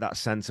too get that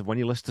sense of when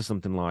you listen to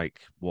something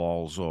like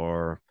Walls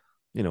or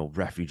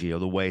Refugee or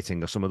The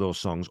Waiting or some of those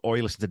songs, or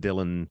you listen to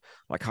Dylan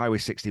like Highway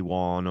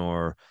 61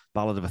 or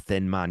Ballad of a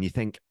Thin Man, you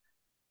think,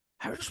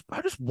 how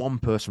does one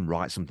person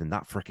write something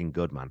that freaking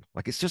good, man?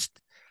 Like it's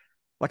just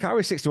like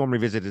Highway 61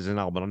 Revisited is an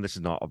album, and this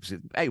is not obviously,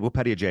 hey, we're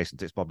Petty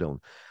adjacent, it's Bob Dylan.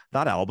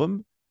 That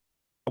album,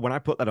 when I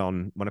put that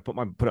on, when I put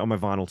it on my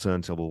vinyl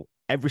turntable,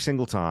 every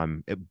single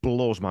time it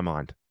blows my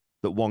mind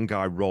that one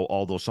guy wrote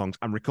all those songs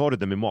and recorded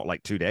them in what,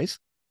 like 2 days?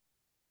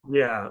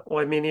 Yeah.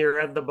 Well, I mean, he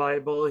read the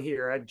Bible, he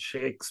read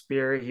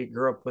Shakespeare, he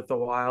grew up with a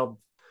wild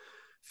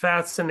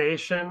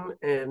fascination,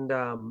 and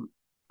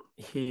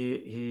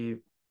he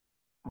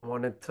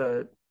wanted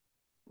to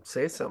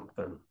say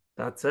something.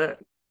 That's it.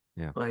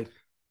 Yeah. Like,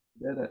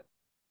 did it.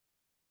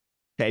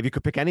 Okay, if you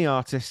could pick any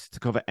artist to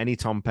cover any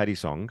Tom Petty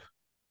song,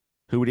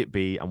 who would it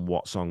be and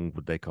what song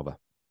would they cover?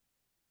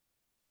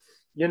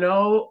 You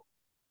know,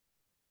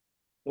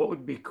 what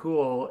would be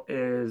cool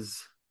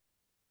is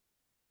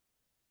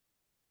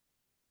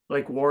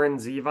like Warren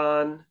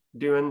Zevon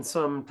doing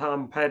some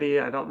Tom Petty.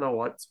 I don't know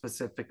what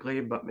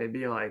specifically, but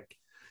maybe like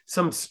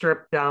some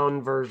stripped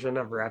down version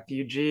of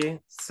Refugee,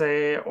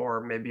 say,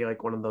 or maybe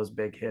like one of those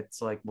big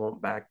hits like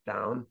Won't Back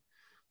Down.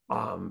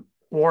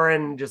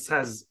 Warren just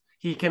has,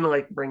 he can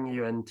like bring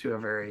you into a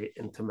very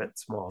intimate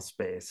small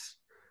space.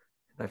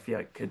 I feel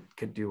like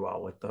could do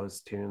well with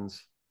those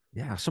tunes.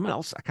 Yeah, someone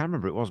else, I can't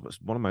remember who it was, but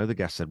one of my other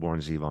guests said Warren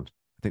Zevon.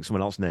 I think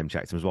someone else name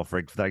checked him as well for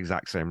that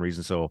exact same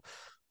reason. So,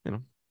 you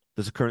know,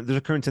 there's a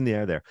current in the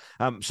air there.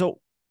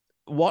 So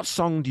what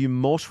song do you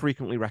most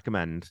frequently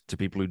recommend to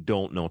people who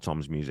don't know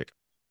Tom's music?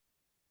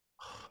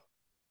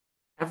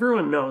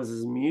 Everyone knows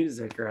his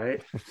music,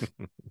 right?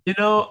 You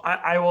know,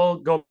 I will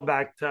go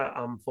back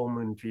to Full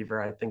Moon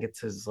Fever. I think it's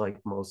his like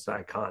most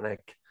iconic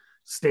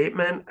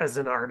statement as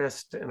an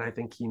artist, and I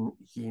think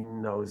he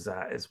knows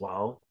that as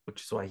well,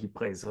 which is why he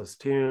plays those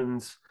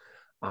tunes.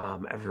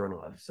 Everyone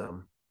loves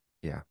them.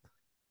 Yeah.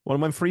 Well,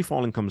 when Free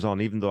Falling comes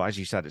on, even though, as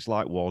you said, it's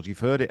like Walls, you've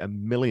heard it a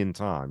million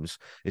times.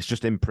 It's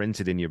just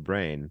imprinted in your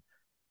brain,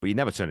 but you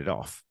never turn it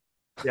off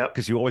Yep,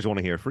 because you always want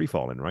to hear Free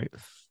Falling, right?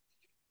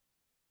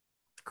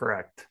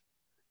 correct.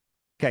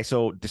 Okay,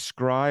 so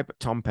describe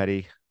Tom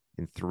Petty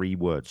in 3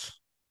 words.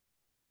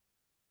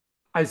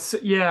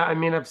 Yeah, I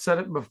mean, I've said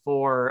it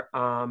before.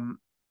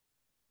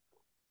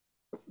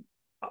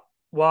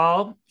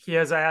 Well, he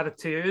has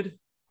attitude.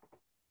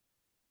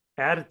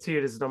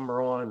 Attitude is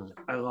number one.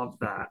 I love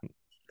that.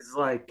 It's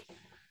like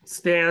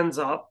stands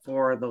up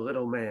for the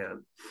little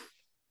man.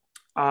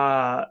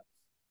 Uh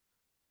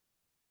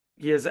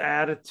he has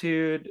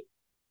attitude.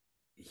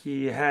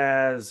 He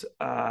has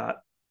uh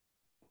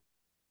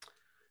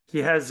he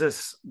has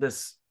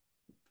this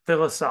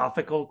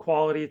philosophical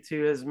quality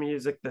to his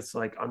music, this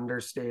like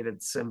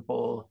understated,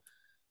 simple,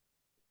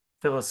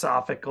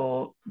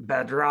 philosophical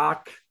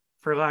bedrock,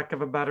 for lack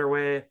of a better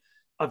way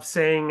of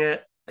saying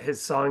it.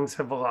 His songs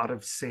have a lot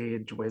of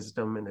sage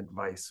wisdom and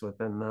advice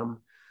within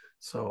them.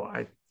 So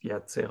I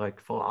yet say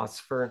like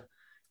philosopher.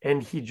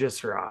 And he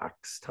just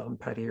rocks. Tom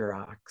Petty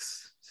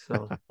rocks.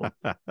 So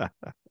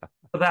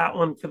that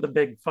one for the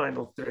big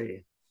final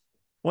three.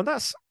 Well,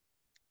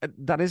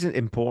 that isn't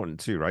important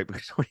too, right?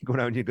 Because when you go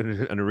out and you're going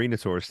to an arena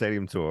tour, a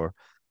stadium tour,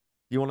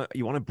 you want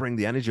to bring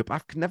the energy up.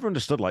 I've never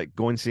understood like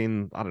going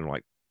seeing, I don't know,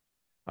 like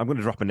I'm going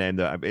to drop a name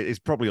that it's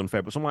probably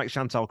unfair, but someone like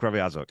Chantal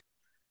Kreviazuk,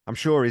 I'm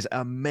sure is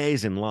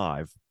amazing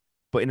live,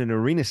 but in an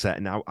arena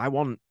setting now, I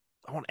want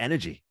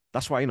energy.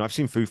 That's why I've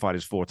seen Foo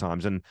Fighters 4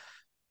 times, and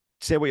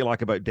say what you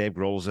like about Dave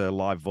Grohl's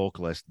live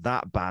vocalist,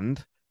 that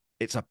band,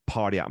 it's a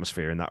party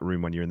atmosphere in that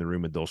room when you're in the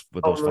room with those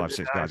Oh, 5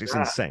 6 guys. It's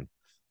insane,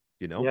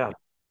 you know. yeah.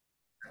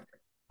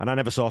 And I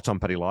never saw Tom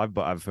Petty live,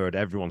 but I've heard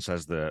everyone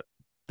says that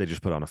they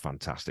just put on a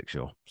fantastic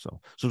show.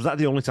 So was that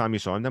the only time you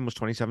saw him? Then was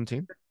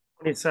 2017?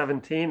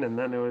 2017, and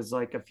then it was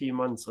like a few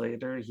months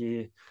later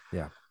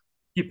Yeah.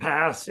 he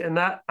passed, and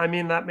that, I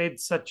mean, that made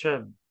such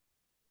a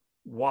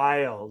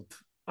wild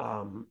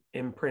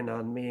imprint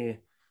on me,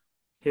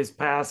 his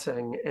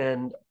passing.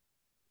 And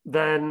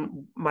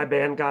then my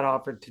band got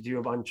offered to do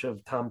a bunch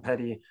of Tom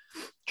Petty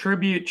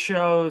tribute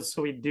shows,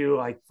 so we'd do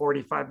like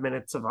 45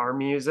 minutes of our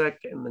music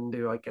and then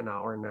do like an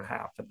hour and a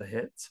half of the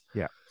hits.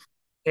 Yeah.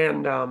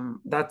 And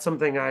that's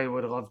something I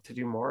would love to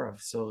do more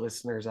of. So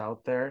listeners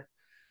out there,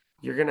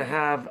 you're going to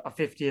have a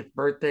 50th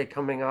birthday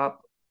coming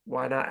up.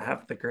 Why not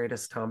have the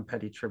greatest Tom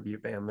Petty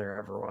tribute band there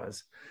ever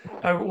was?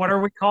 What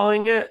are we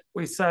calling it?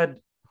 We said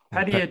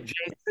Petty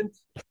adjacent.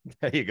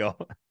 There you go.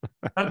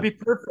 That'd be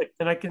perfect.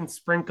 And I can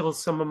sprinkle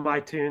some of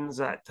my tunes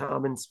that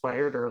Tom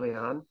inspired early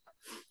on,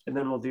 and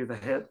then we'll do the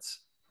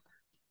hits.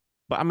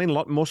 But I mean,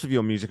 most of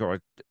your music, or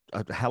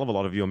a hell of a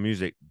lot of your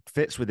music,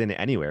 fits within it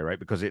anyway, right?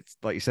 Because it's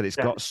like you said, it's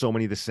got so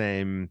many of the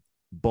same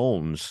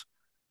bones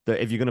that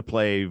if you're going to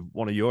play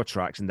one of your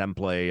tracks and then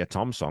play a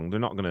Tom song,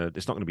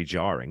 it's not gonna be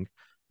jarring.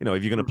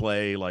 If you're going to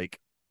play like,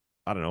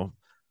 I don't know,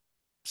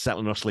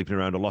 Settling or Sleeping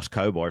Around, a Lost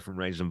Cowboy from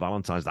Rangers and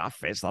Valentines, that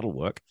fits, that'll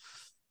work.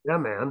 Yeah,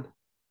 man.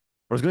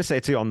 I was going to say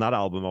too on that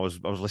album, I was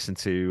listening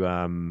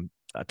to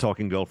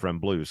Talking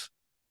Girlfriend Blues,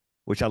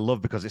 which I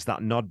love because it's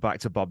that nod back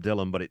to Bob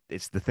Dylan, but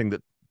it's the thing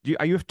that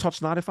are you a Todd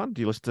Snyder fan?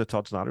 Do you listen to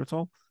Todd Snyder at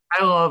all?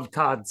 I love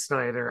Todd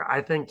Snyder.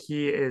 I think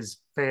he is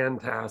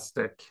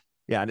fantastic.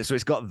 Yeah, and so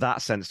it's got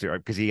that sense to it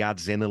because he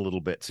adds in a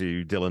little bit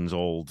to Dylan's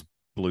old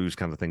blues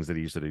kind of things that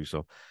he used to do.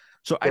 So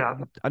Yeah.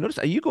 I noticed.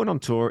 Are you going on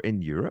tour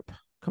in Europe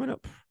coming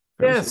up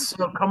fairly soon? Yes.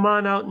 So come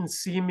on out and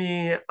see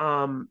me.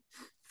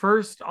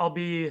 First,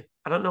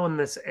 I don't know when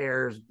this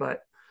airs,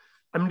 but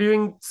I'm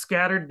doing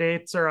scattered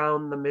dates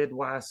around the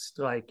Midwest.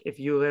 Like if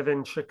you live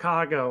in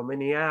Chicago,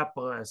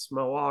 Minneapolis,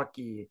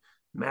 Milwaukee,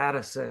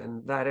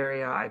 Madison, that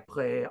area, I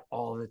play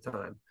all the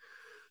time.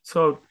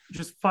 So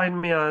just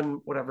find me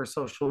on whatever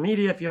social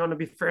media if you want to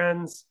be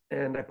friends,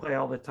 and I play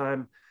all the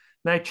time.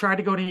 And I try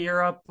to go to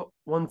Europe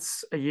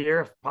once a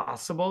year if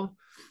possible.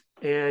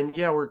 And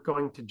yeah, we're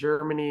going to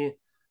Germany,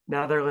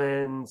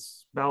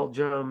 Netherlands,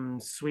 Belgium,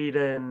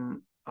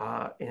 Sweden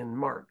in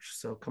March.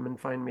 So come and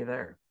find me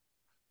there.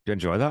 Do you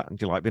enjoy that?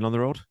 Do you like being on the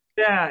road?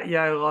 Yeah,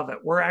 yeah, I love it.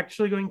 We're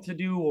actually going to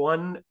do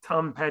one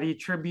Tom Petty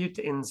tribute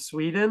in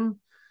Sweden.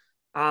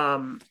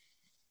 Um,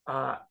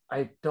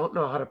 I don't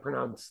know how to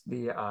pronounce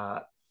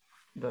the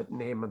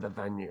name of the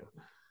venue.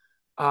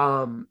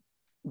 Um,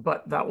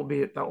 but that will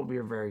be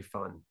very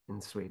fun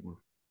in Sweden.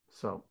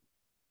 So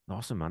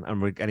Awesome, man.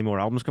 And any more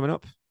albums coming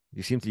up?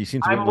 You seem to be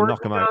I'm able to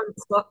knock them working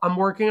out. I'm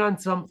working on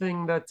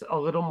something that's a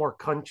little more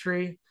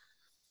country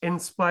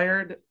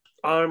inspired.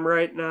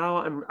 Right now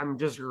I'm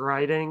just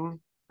writing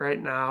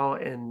right now,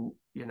 and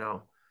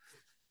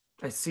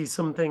I see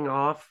something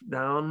off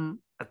down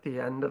at the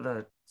end of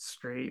the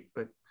street,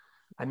 but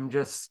I'm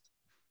just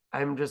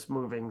I'm just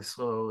moving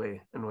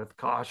slowly and with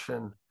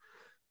caution.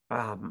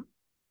 Um,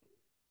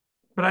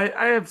 but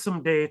I have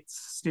some dates,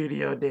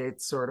 studio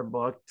dates sort of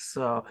booked.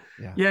 So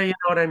Yeah. yeah, you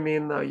know what I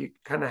mean, though. You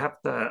kind of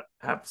have to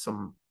have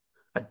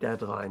a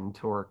deadline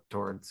to work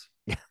towards.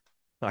 Yeah,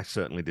 I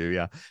certainly do.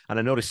 Yeah, and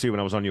I noticed too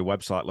when I was on your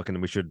website looking,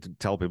 and we should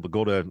tell people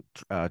go to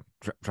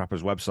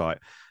Trapper's website.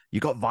 You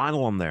got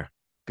vinyl on there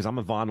because I'm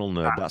a vinyl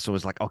nerd. That's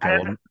always like okay, I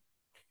well, have,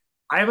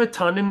 I have a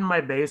ton in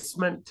my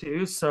basement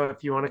too. So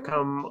if you want to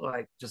come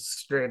like just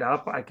straight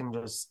up, I can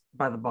just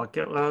buy the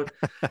bucket load.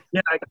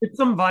 Yeah, I get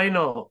some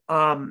vinyl.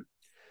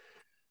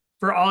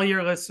 For all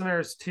your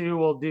listeners too,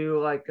 we'll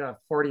do like a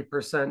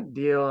 40%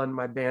 deal on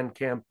my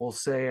Bandcamp. We'll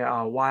say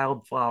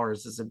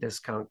Wildflowers is a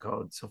discount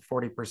code. So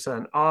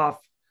 40% off,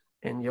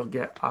 and you'll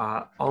get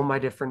all my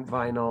different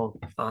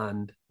vinyl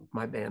on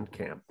my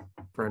Bandcamp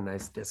for a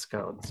nice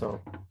discount.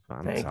 So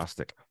thank you.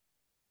 fantastic.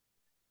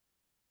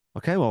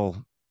 Okay,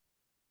 well,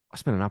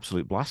 that's been an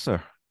absolute blast,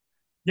 sir.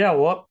 Yeah,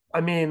 what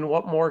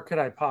more could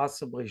I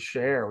possibly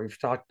share? We've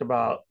talked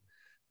about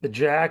the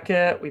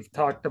jacket, we've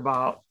talked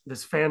about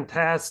this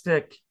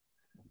fantastic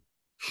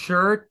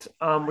shirt,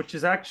 which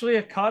is actually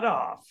a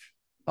cutoff.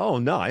 Oh,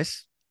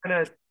 nice.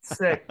 Kind of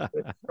sick.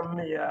 It's from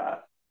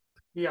the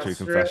True Australia.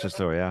 confession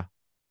story. Yeah.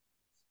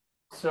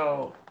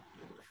 So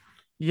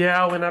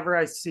yeah, whenever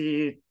I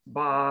see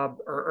Bob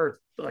or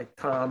like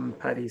Tom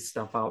Petty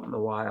stuff out in the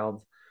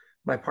wild,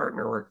 my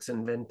partner works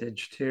in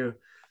vintage too.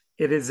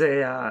 It is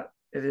a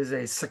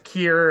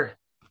secure,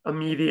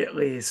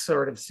 immediately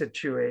sort of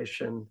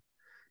situation.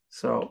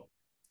 So,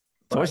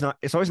 It's always but nice.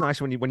 It's always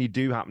nice when you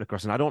do happen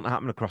across, and I don't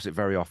happen across it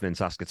very often in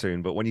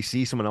Saskatoon. But when you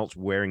see someone else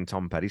wearing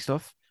Tom Petty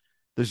stuff,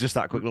 there's just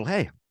that quick little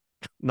hey,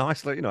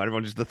 nice, like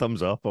everyone just the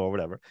thumbs up or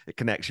whatever. It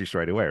connects you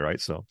straight away, right?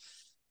 So,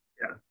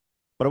 yeah,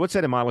 but I would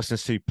say to my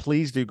listeners too,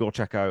 please do go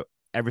check out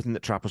everything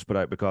that Trapper's put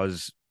out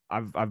because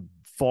I've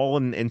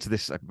fallen into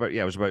this. But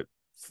yeah, it was about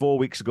 4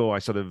 weeks ago. I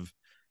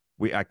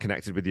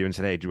connected with you and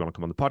said, hey, do you want to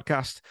come on the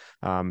podcast?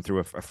 Through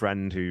a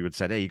friend who had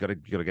said, hey, you got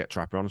to get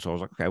Trapper on. So I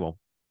was like, okay, well,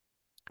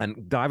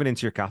 and diving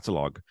into your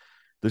catalog,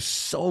 there's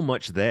so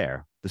much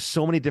there. There's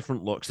so many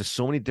different looks. There's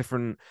so many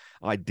different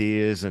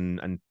ideas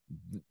and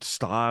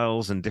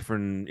styles and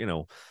different,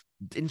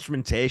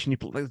 instrumentation. You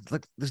play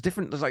like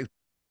there's like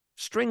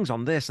strings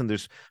on this, and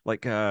there's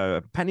like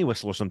a penny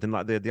whistle or something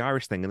like the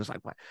Irish thing. And it's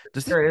like,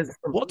 there is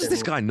what does this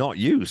something. guy not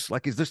use?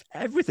 Like, is there's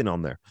everything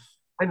on there?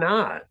 Why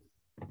not?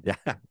 Yeah.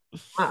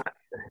 Not.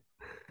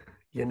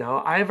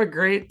 I have a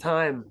great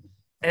time.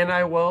 And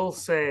I will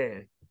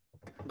say,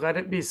 let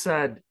it be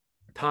said,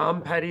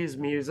 Tom Petty's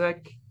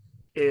music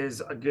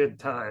is a good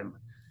time.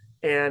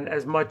 And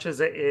as much as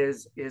it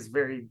is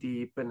very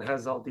deep and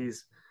has all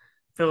these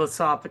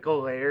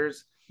philosophical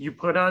layers. You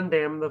put on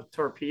Damn the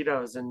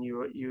Torpedoes, and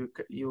you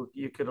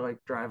could like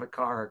drive a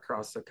car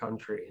across the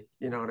country.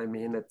 You know what I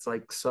mean? It's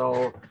like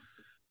so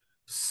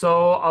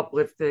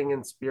uplifting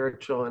and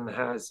spiritual, and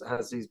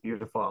has these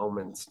beautiful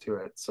elements to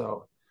it.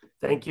 So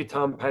thank you,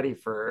 Tom Petty,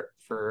 for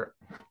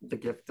the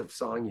gift of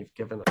song you've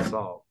given us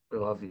all. We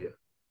love you.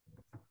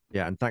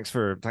 Yeah, and thanks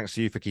to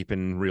you for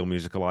keeping real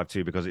music alive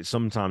too, because it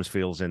sometimes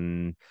feels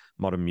in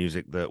modern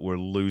music that we're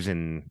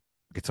losing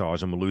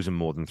guitars and we're losing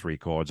more than three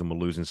chords and we're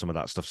losing some of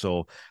that stuff.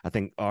 So I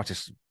think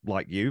artists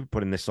like you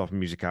putting this sort of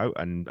music out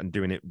and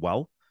doing it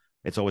well,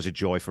 it's always a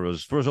joy for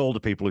us older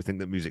people who think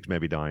that music's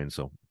maybe dying.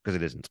 So because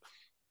it isn't.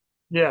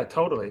 Yeah,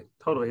 totally.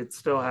 Totally. It's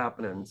still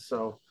happening.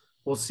 So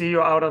we'll see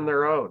you out on the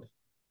road.